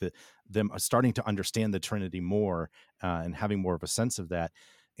ideas, like them starting to understand the Trinity more and having more of a sense of that.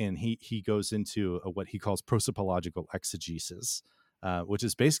 And he goes into what he calls prosopological exegesis, which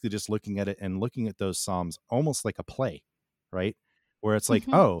is basically just looking at it and looking at those psalms almost like a play, right? Where it's like,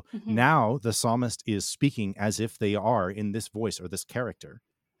 Mhm, oh, mhm. now the psalmist is speaking as if they are in this voice or this character,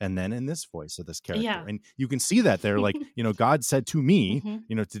 and then in this voice of this character, Yeah. and you can see that they're like, God said to me,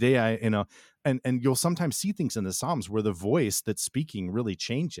 Mhm. today I, and you'll sometimes see things in the Psalms where the voice that's speaking really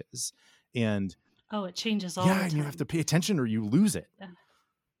changes, and Oh, it changes all yeah, the and you have to time. pay attention or you lose it. Yeah.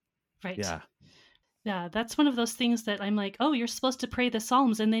 Right. Yeah. Yeah, that's one of those things that I'm like, "Oh, you're supposed to pray the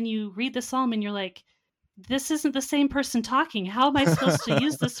Psalms," and then you read the Psalm and you're like, "This isn't the same person talking. How am I supposed to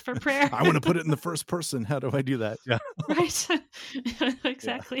use this for prayer?" I want to put it in the first person. How do I do that? Yeah. Right. Yeah.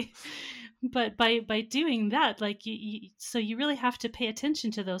 Exactly. But by doing that, like, so you really have to pay attention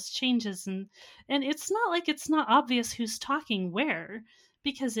to those changes, and it's not like it's not obvious who's talking where,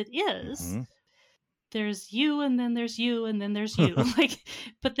 because it is. Hmm. There's you and then there's you and then there's you. Like,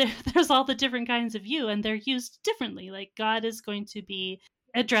 but there's all the different kinds of you and they're used differently. Like, God is going to be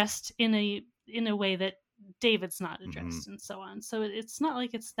addressed in a way that David's not Hmm. addressed, and so on. So it's not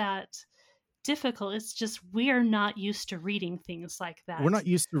like it's that difficult. It's just we're not used to reading things like We're that not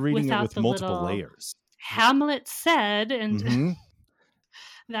used to reading it without with the multiple little layers. Hamlet said and Hmm.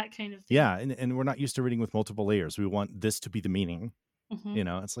 that kind of thing. Yeah, and we're not used to reading with multiple layers. We want this to be the meaning. Hmm.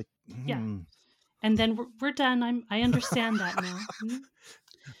 It's like, Yeah. And then we're done. I understand that now.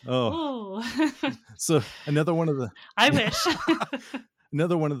 oh, Oh, so another one of the I yeah. wish.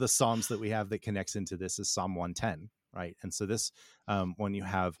 Another one of the psalms that we have that connects into this is Psalm 110, right? And so this when you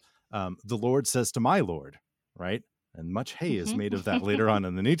have the Lord says to my Lord, right? And much hay is Mhm. made of that later on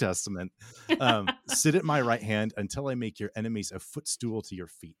in the New Testament. Sit at my right hand until I make your enemies a footstool to your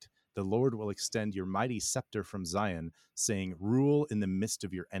feet. The Lord will extend your mighty scepter from Zion, saying, rule in the midst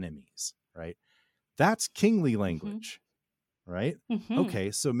of your enemies, right? That's kingly Mhm. language, right? Mhm.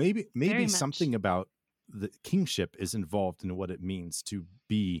 Okay, so maybe Very much. something about the kingship is involved in what it means to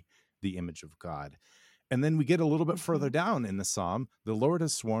be the image of God. And then we get a little bit further Mhm. down in the psalm. The Lord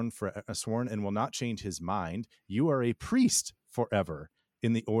has sworn and will not change his mind. You are a priest forever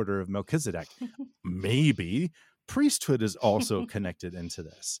in the order of Melchizedek. Maybe priesthood is also connected into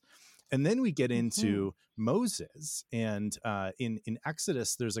this. And then we get Mhm. into Moses, and in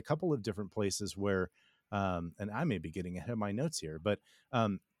Exodus, there's a couple of different places where, and I may be getting ahead of my notes here, but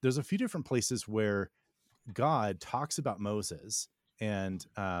there's a few different places where God talks about Moses, and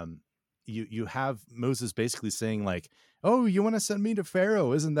you have Moses basically saying like, "Oh, you want to send me to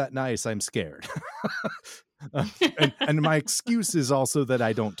Pharaoh? Isn't that nice? I'm scared." And my excuse is also that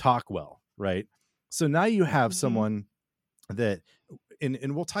I don't talk well, right? So now you have Mhm. someone that,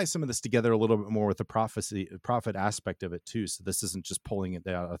 and we'll tie some of this together a little bit more with the prophet aspect of it too. So this isn't just pulling it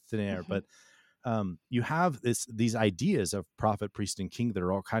out of thin air, Mhm. but you have these ideas of prophet, priest, and king that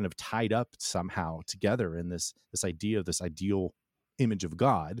are all kind of tied up somehow together in this idea of this ideal image of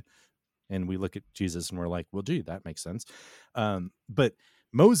God. And we look at Jesus and we're like, well, gee, that makes sense. But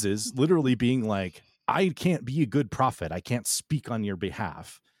Moses literally being like, I can't be a good prophet. I can't speak on your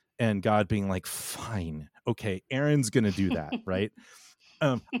behalf. And God being like, fine, okay, Aaron's going to do that, right?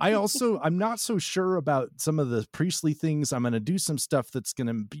 I'm not so sure about some of the priestly things. I'm going to do some stuff that's going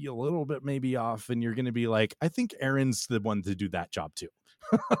to be a little bit maybe off, and you're going to be like, I think Aaron's the one to do that job too.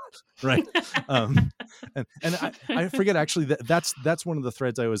 Right. Um, and I forget actually that's one of the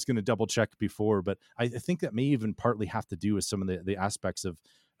threads I was going to double check before, but I think that may even partly have to do with some of the aspects of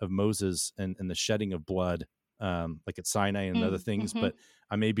Moses and the shedding of blood, like at Sinai and other Mm, things. mhm. But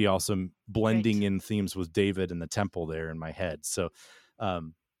I may be also blending Right. in themes with David and the temple there in my head. So,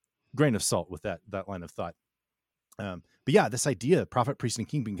 grain of salt with that line of thought. But yeah, this idea prophet, priest, and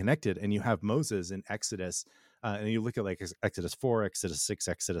king being connected, and you have Moses in Exodus, and you look at like Exodus 4, Exodus 6,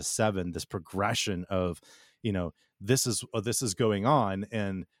 Exodus 7, this progression of, this is going on,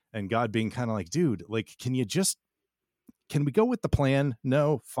 and God being kind of like, dude, like, can you just can we go with the plan?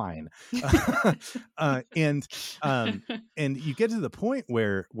 No, fine. And and you get to the point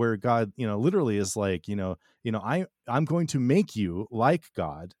where God, literally is like, I'm going to make you like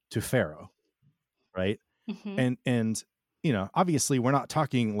God to Pharaoh, right? Mhm. And obviously we're not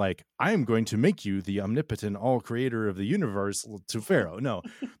talking like I am going to make you the omnipotent all creator of the universe to Pharaoh. No,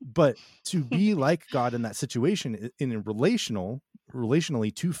 but to be like God in that situation in a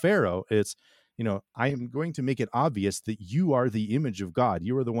relationally to Pharaoh, it's I am going to make it obvious that you are the image of God.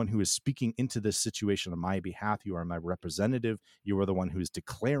 You are the one who is speaking into this situation on my behalf. You are my representative. You are the one who is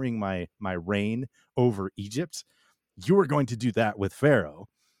declaring my reign over Egypt. You are going to do that with Pharaoh,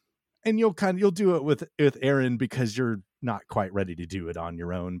 and you'll do it with Aaron because you're not quite ready to do it on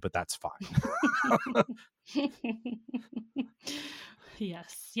your own, but that's fine.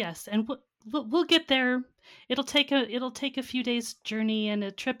 Yes, yes, and we'll get there. It'll take a few days journey and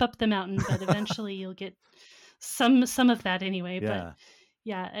a trip up the mountain, but eventually you'll get some of that anyway. But Yeah.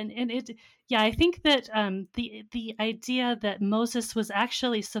 yeah, and it yeah, I think that the idea that Moses was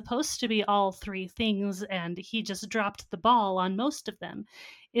actually supposed to be all three things and he just dropped the ball on most of them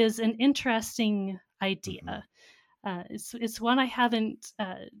is an interesting Hmm. idea. It's one I haven't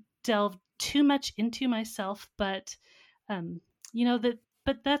delved too much into myself, but um, that.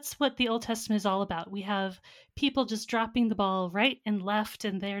 But that's what the Old Testament is all about. We have people just dropping the ball right and left,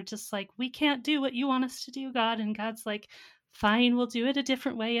 and they're just like, "We can't do what you want us to do, God." And God's like, "Fine, we'll do it a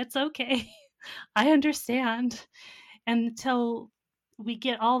different way. It's okay. I understand." And until we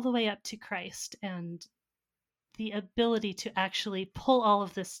get all the way up to Christ and the ability to actually pull all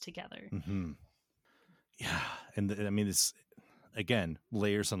of this together. Hmm. Yeah. And I mean, it's, again,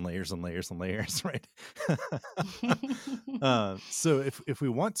 layers and layers and layers and layers, right? So if we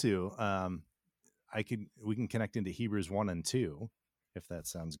want to, we can connect into Hebrews 1 and 2, if that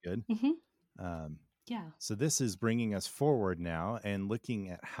sounds good. Hmm. Um, Yeah. so this is bringing us forward now and looking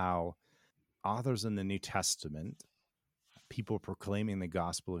at how authors in the New Testament, people proclaiming the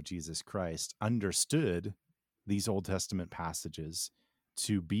gospel of Jesus Christ, understood these Old Testament passages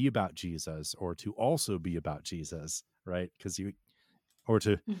to be about Jesus, or to also be about Jesus, right? Or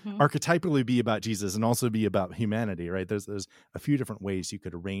to Hmm. archetypally be about Jesus and also be about humanity, right? There's a few different ways you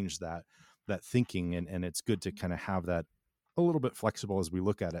could arrange that thinking, and it's good to kind of have that a little bit flexible as we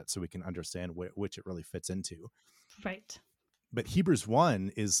look at it, so we can understand which it really fits into. Right. But Hebrews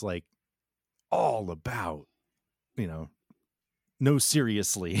 1 is like all about, no,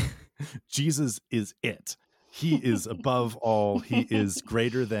 seriously, Jesus is it. He is above all. He is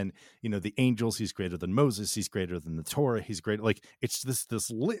greater than, the angels. He's greater than Moses. He's greater than the Torah. He's great. Like, it's this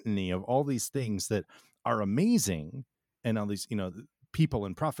litany of all these things that are amazing, and all these, people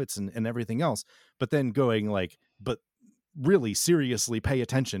and prophets and everything else. But then going like, but really seriously pay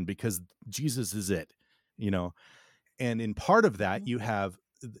attention, because Jesus is it, you know? And in part of that, Mhm. you have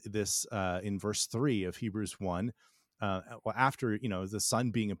this in verse 3 of Hebrews 1. Well, after the Son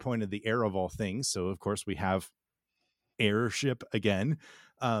being appointed the heir of all things, so of course we have heirship again.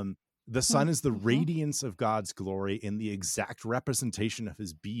 The Son is the Mhm. radiance of God's glory, in the exact representation of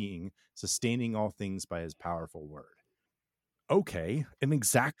his being, sustaining all things by his powerful word. Okay, an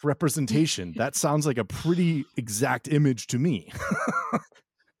exact representation. That sounds like a pretty exact image to me.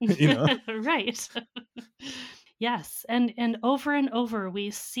 you know Right. Yes, and over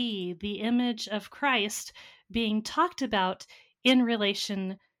we see the image of Christ being talked about in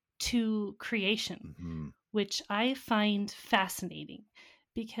relation to creation, Hmm. which I find fascinating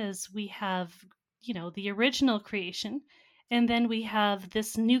because we have, the original creation, and then we have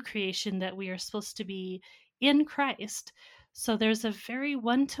this new creation that we are supposed to be in Christ. So there's a very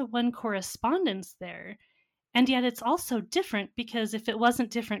one-to-one correspondence there. And yet it's also different because if it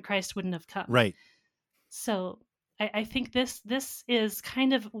wasn't different, Christ wouldn't have come. Right. So I think this is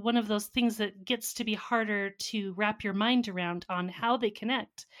kind of one of those things that gets to be harder to wrap your mind around on how they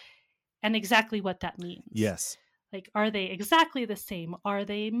connect and exactly what that means. Yes. Like, are they exactly the same? Are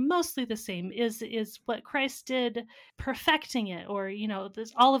they mostly the same? Is what Christ did perfecting it? Or,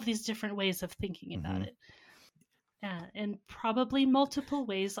 there's all of these different ways of thinking about Hmm. it. And probably multiple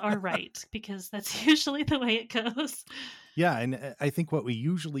ways are right because that's usually the way it goes. Yeah, and I think what we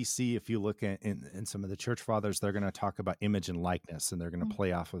usually see, if you look at in some of the church fathers, they're going to talk about image and likeness, and they're going to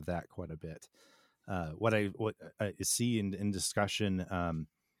play off of that quite a bit. What I see in discussion,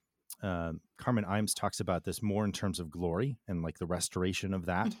 Carmen Imes talks about this more in terms of glory and like the restoration of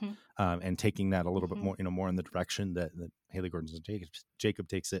that, Mm-hmm. and taking that a little bit Mm-hmm. more, more in the direction that Haley Gordon Jacob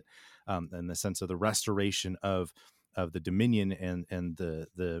takes it, in the sense of the restoration of the dominion and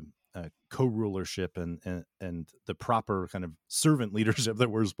the co-rulership and the proper kind of servant leadership that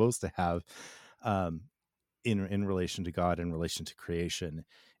we're supposed to have. in relation to God, in relation to creation,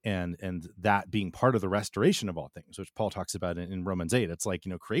 and that being part of the restoration of all things, which Paul talks about in Romans 8. It's like,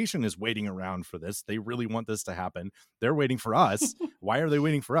 creation is waiting around for this. They really want this to happen. They're waiting for us. Why are they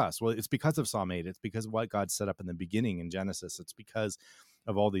waiting for us? Well, it's because of Psalm 8. It's because of what God set up in the beginning in Genesis. It's because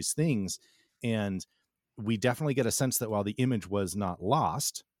of all these things. And we definitely get a sense that while the image was not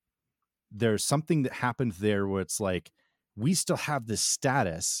lost, there's something that happened there where it's like, we still have this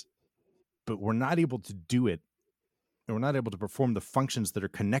status, but we're not able to do it, and we're not able to perform the functions that are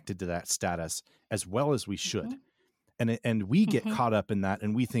connected to that status as well as we should. And we get caught up in that,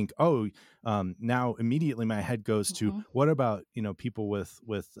 and we think, now immediately my head goes to, what about people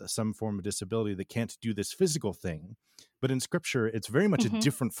with some form of disability that can't do this physical thing? But in Scripture, it's very much a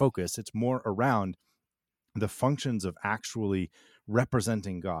different focus. It's more around the functions of actually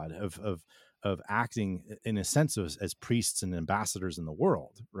representing God, of acting in a sense as priests and ambassadors in the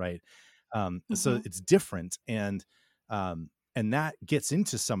world, right? So it's different, and that gets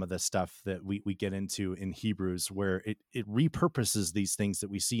into some of the stuff that we get into in Hebrews, where it repurposes these things that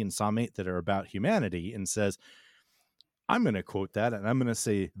we see in Psalm 8 that are about humanity, and says, I'm going to quote that, and I'm going to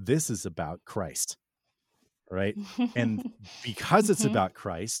say, this is about Christ, right? And because it's about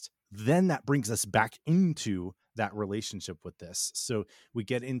Christ, then that brings us back into that relationship with this. So we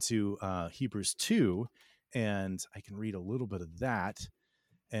get into Hebrews 2, and I can read a little bit of that.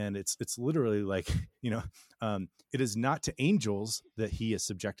 And it's literally like, it is not to angels that he has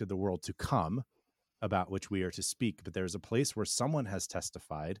subjected the world to come, about which we are to speak, but there's a place where someone has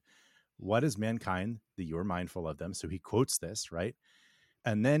testified, what is mankind that you are mindful of them? So he quotes this, right?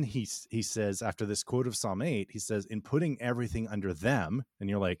 And then he says, after this quote of Psalm 8, he says, in putting everything under them, and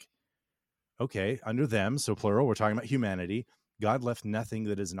you're like, okay, under them, so plural, we're talking about humanity, God left nothing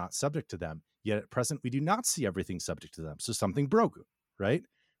that is not subject to them. Yet at present, we do not see everything subject to them. So something broke, right?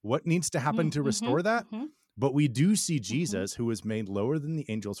 What needs to happen to restore that? But we do see Jesus, who was made lower than the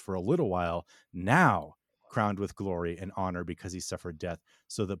angels for a little while, now crowned with glory and honor because he suffered death,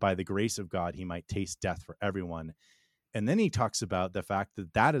 so that by the grace of God, he might taste death for everyone. And then he talks about the fact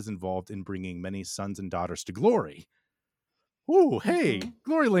that that is involved in bringing many sons and daughters to glory. Ooh, hey,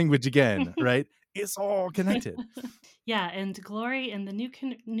 glory language again, right? It's all connected. Yeah, and glory and the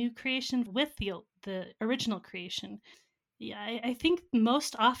new creation with the original creation. Yeah, I think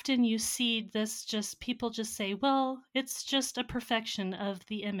most often you see this, just people just say, well, it's just a perfection of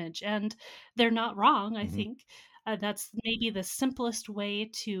the image, and they're not wrong. I think that's maybe the simplest way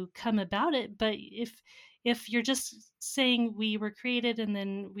to come about it. But if you're just saying we were created and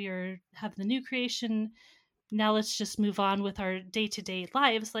then have the new creation, now let's just move on with our day-to-day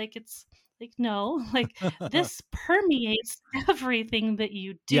lives, like, it's like, no, like, this permeates everything that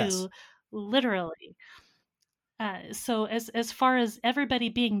you Yes. do, literally. So as far as everybody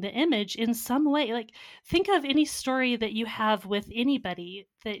being the image in some way, like, think of any story that you have with anybody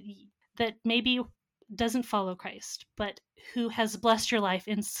that maybe doesn't follow Christ, but who has blessed your life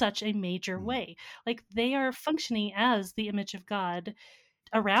in such a major way. Like, they are functioning as the image of God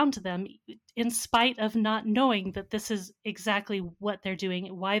around them, in spite of not knowing that this is exactly what they're doing,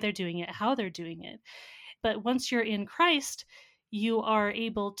 why they're doing it, how they're doing it. But once you're in Christ, you are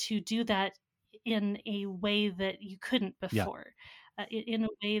able to do that in a way that you couldn't Yeah. before, in a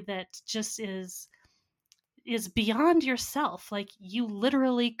way that just is beyond yourself. Like, you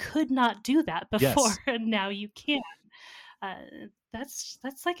literally could not do that before, Yes. and now you can. Uh,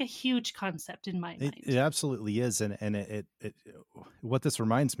 that's like a huge concept in my mind. It absolutely is, and it what this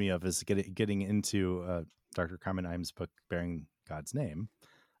reminds me of is getting into Dr. Carmen Imes' book, Bearing God's Name.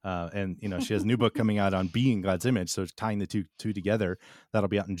 And she has a new book coming out on being God's image, so tying the two together. That'll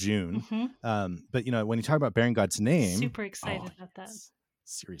be out in June. But when you talk about bearing God's name, Super excited about that.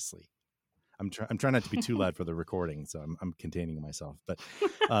 Seriously, I'm trying not to be too loud for the recording, so I'm containing myself. But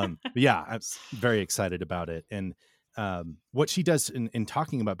yeah, I'm very excited about it. And what she does in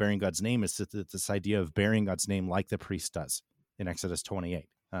talking about bearing God's name is this idea of bearing God's name like the priest does in Exodus 28.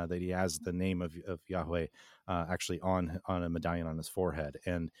 That he has the name of Yahweh actually on a medallion on his forehead,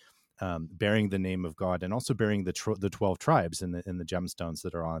 and bearing the name of God, and also bearing the 12 tribes in the gemstones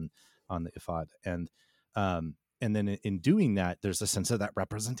that are on the ephod. And then in doing that, there's a sense of that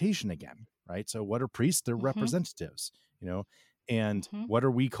representation again, right? So what are priests? They're representatives, and what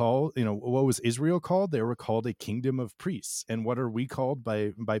are we called? What was Israel called? They were called a kingdom of priests. And what are we called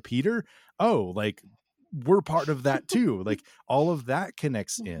by Peter? Oh, like, we're part of that too. Like, all of that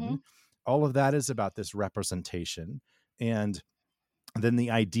connects in. All of that is about this representation. And then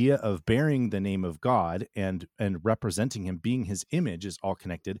the idea of bearing the name of God and representing him, being his image, is all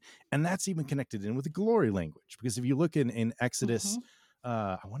connected. And that's even connected in with the glory language. Because if you look in Exodus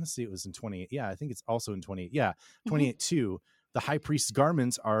I want to say it was in 28. Yeah, I think it's also in 28. Yeah, Mm-hmm. 28 2. The high priest's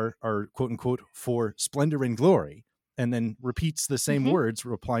garments are quote unquote for splendor and glory, and then repeats the same Mm-hmm. words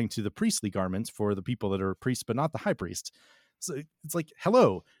applying to the priestly garments for the people that are priests, but not the high priest. So it's like,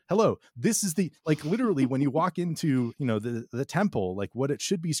 hello. This is the, like, literally when you walk into, the temple, like what it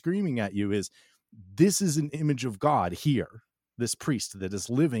should be screaming at you is, this is an image of God here. This priest that is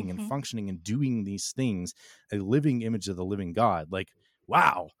living and Mm-hmm. functioning and doing these things, a living image of the living God. Like,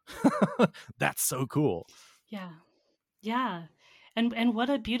 wow, that's so cool. Yeah. Yeah. And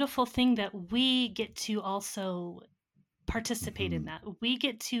what a beautiful thing that we get to also participate in Mhm. that. We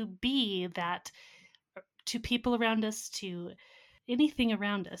get to be that to people around us, to anything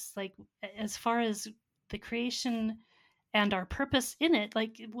around us. Like as far as the creation and our purpose in it,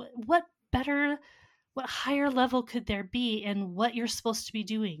 like what better, what higher level could there be in what you're supposed to be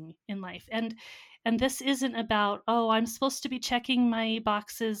doing in life? And this isn't about, oh, I'm supposed to be checking my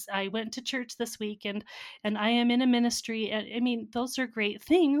boxes, I went to church this week, and I am in a ministry. And I mean, those are great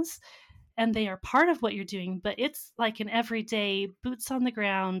things and they are part of what you're doing, but it's like an everyday boots on the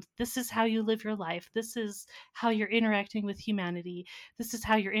ground. This is how you live your life. This is how you're interacting with humanity. This is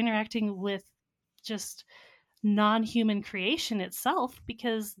how you're interacting with just non-human creation itself,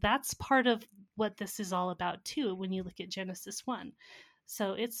 because that's part of what this is all about too when you look at Genesis 1.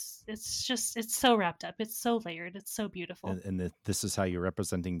 So it's so wrapped up, it's so layered, it's so beautiful. And this is how you're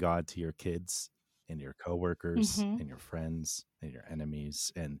representing God to your kids and your coworkers Mm-hmm. and your friends and your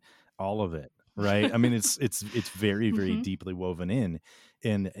enemies and all of it, right? I mean, it's very, very Mm-hmm. deeply woven in.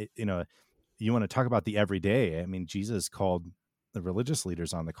 And you want to talk about the everyday. I mean, Jesus called the religious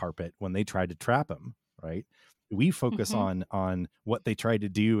leaders on the carpet when they tried to trap him, right? We focus Mm-hmm. on what they tried to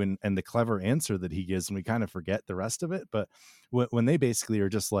do and the clever answer that he gives, and we kind of forget the rest of it. But when they basically are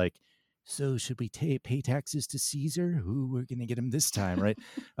just like, so should we pay taxes to Caesar? Who we're going to get him this time, right?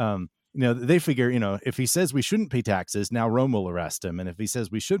 They figure, if he says we shouldn't pay taxes, now Rome will arrest him, and if he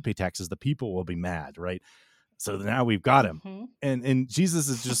says we should pay taxes, the people will be mad, right? So now we've got him, Mm-hmm. and Jesus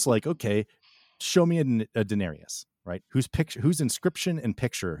is just like, okay, show me a denarius, right? Whose inscription and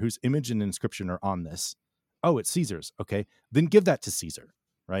picture, whose image and inscription are on this? Oh, it's Caesar's. Okay, then give that to Caesar,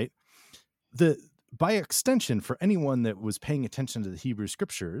 right? The By extension, for anyone that was paying attention to the Hebrew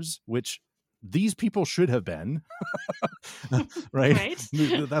scriptures, which these people should have been, right? Right.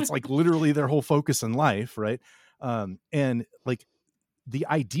 That's like literally their whole focus in life, right? And like the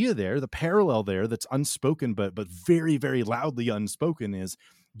idea there, the parallel there that's unspoken, but very, very loudly unspoken is,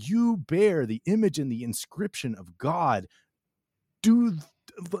 you bear the image and the inscription of God. Do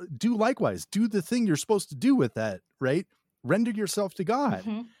likewise. Do the thing you're supposed to do with that, right? Render yourself to God.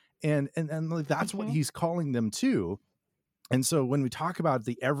 Mm-hmm. And like, that's what Mm-hmm. he's calling them to. And so when we talk about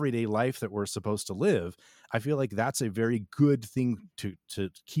the everyday life that we're supposed to live, I feel like that's a very good thing to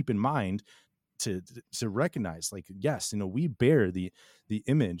keep in mind, to recognize, like, yes, we bear the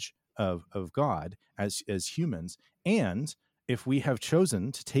image of God as humans. And if we have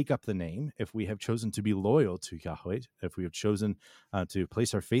chosen to take up the name, if we have chosen to be loyal to Yahweh, if we have chosen to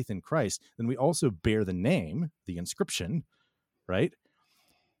place our faith in Christ, then we also bear the name, the inscription, right?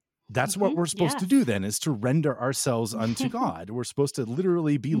 That's what Mm-hmm. we're supposed to do Yes. then, is to render ourselves unto God. We're supposed to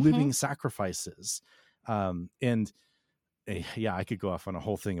literally be Mm-hmm. living sacrifices. And yeah, I could go off on a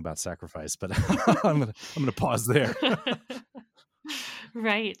whole thing about sacrifice, but I'm gonna pause there.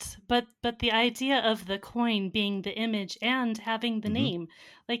 Right. But the idea of the coin being the image and having the Hmm. name,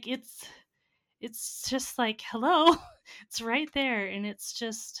 like it's just like, hello. It's right there, and it's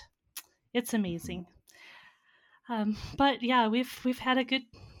Hmm. amazing. But yeah, we've had a good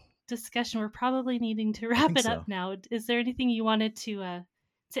discussion. We're probably needing to I wrap think it up so. now. Is there anything you wanted to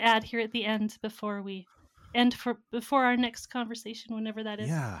add here at the end before we end, for before our next conversation, whenever that is?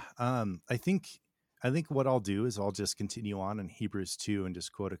 Yeah. I think what I'll do is I'll just continue on in Hebrews 2 and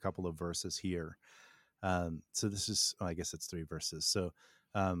just quote a couple of verses here. So this is, I guess it's 3 verses. So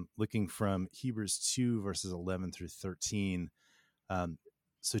looking from Hebrews 2 verses 11 through 13. Um,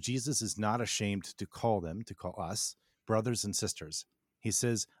 so Jesus is not ashamed to call us brothers and sisters. He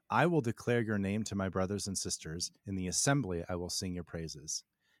says, I will declare your name to my brothers and sisters. In the assembly, I will sing your praises.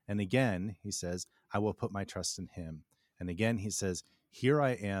 And again, he says, I will put my trust in him. And again, he says, here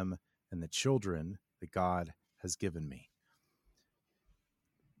I am and the children that God has given me.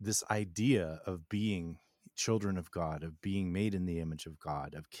 This idea of being children of God, of being made in the image of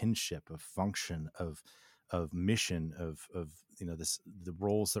God, of kinship, of function, of mission, of the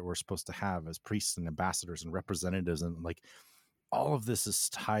roles that we're supposed to have as priests and ambassadors and representatives, and like all of this is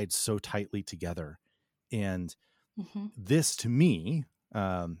tied so tightly together. And Mm-hmm. this, to me,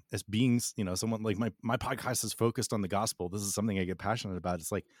 as beings, someone like my podcast is focused on the gospel. This is something I get passionate about.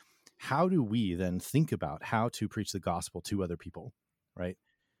 It's like, how do we then think about how to preach the gospel to other people? Right.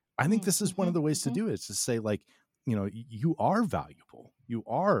 I think this is one of the ways to do it. Is to say, like, you are valuable. You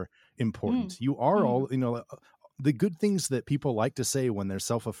are important. You are all, the good things that people like to say when they're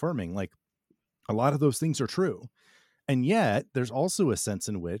self-affirming, like a lot of those things are true. And yet there's also a sense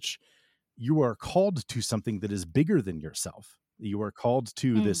in which you are called to something that is bigger than yourself. You are called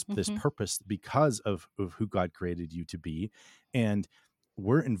to this purpose because of who God created you to be. And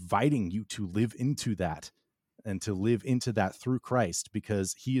we're inviting you to live into that and to live into that through Christ,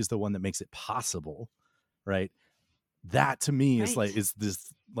 because he is the one that makes it possible. Right. That to me is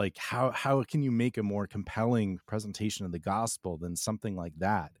like, how can you make a more compelling presentation of the gospel than something like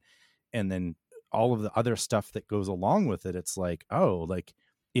that? And then all of the other stuff that goes along with it. It's like, oh, like,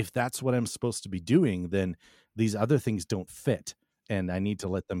 if that's what I'm supposed to be doing, then these other things don't fit and I need to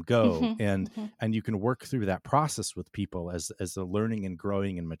let them go. And you can work through that process with people as they're learning and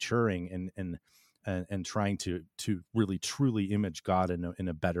growing and maturing and trying to really truly image God in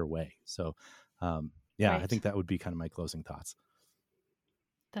a better way. So, I think that would be kind of my closing thoughts.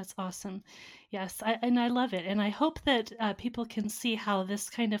 That's awesome. Yes, I love it. And I hope that people can see how this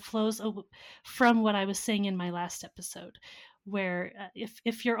kind of flows from what I was saying in my last episode, where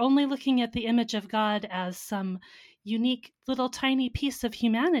if you're only looking at the image of God as some unique little tiny piece of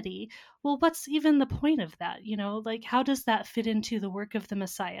humanity, well, what's even the point of that? Like, how does that fit into the work of the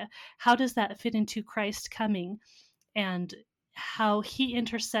Messiah? How does that fit into Christ coming and how he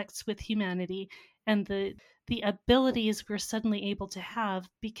intersects with humanity and the abilities we're suddenly able to have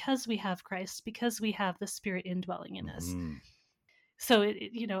because we have Christ, because we have the Spirit indwelling in us. So,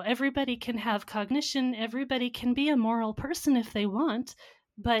 everybody can have cognition, everybody can be a moral person if they want,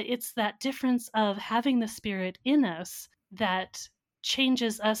 but it's that difference of having the Spirit in us that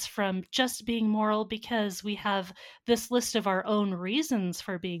changes us from just being moral because we have this list of our own reasons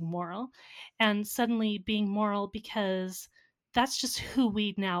for being moral, and suddenly being moral because that's just who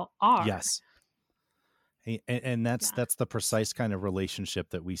we now are. Yes. And that's the precise kind of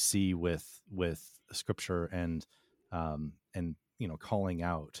relationship that we see with Scripture and calling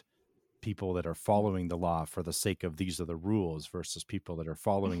out people that are following the law for the sake of these are the rules versus people that are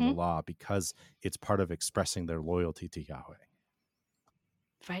following the law because it's part of expressing their loyalty to Yahweh.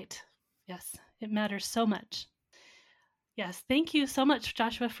 Right. Yes. It matters so much. Yes. Thank you so much,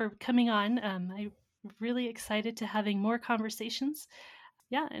 Joshua, for coming on. I'm really excited to having more conversations.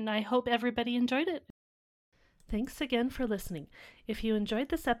 Yeah. And I hope everybody enjoyed it. Thanks again for listening. If you enjoyed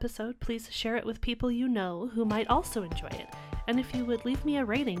this episode, please share it with people you know who might also enjoy it. And if you would leave me a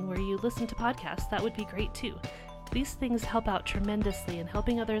rating where you listen to podcasts, that would be great too. These things help out tremendously in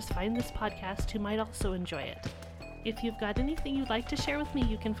helping others find this podcast who might also enjoy it. If you've got anything you'd like to share with me,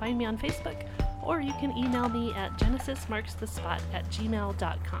 you can find me on Facebook, or you can email me at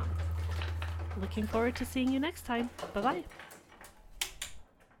genesismarksthespot@gmail.com. Looking forward to seeing you next time. Bye-bye.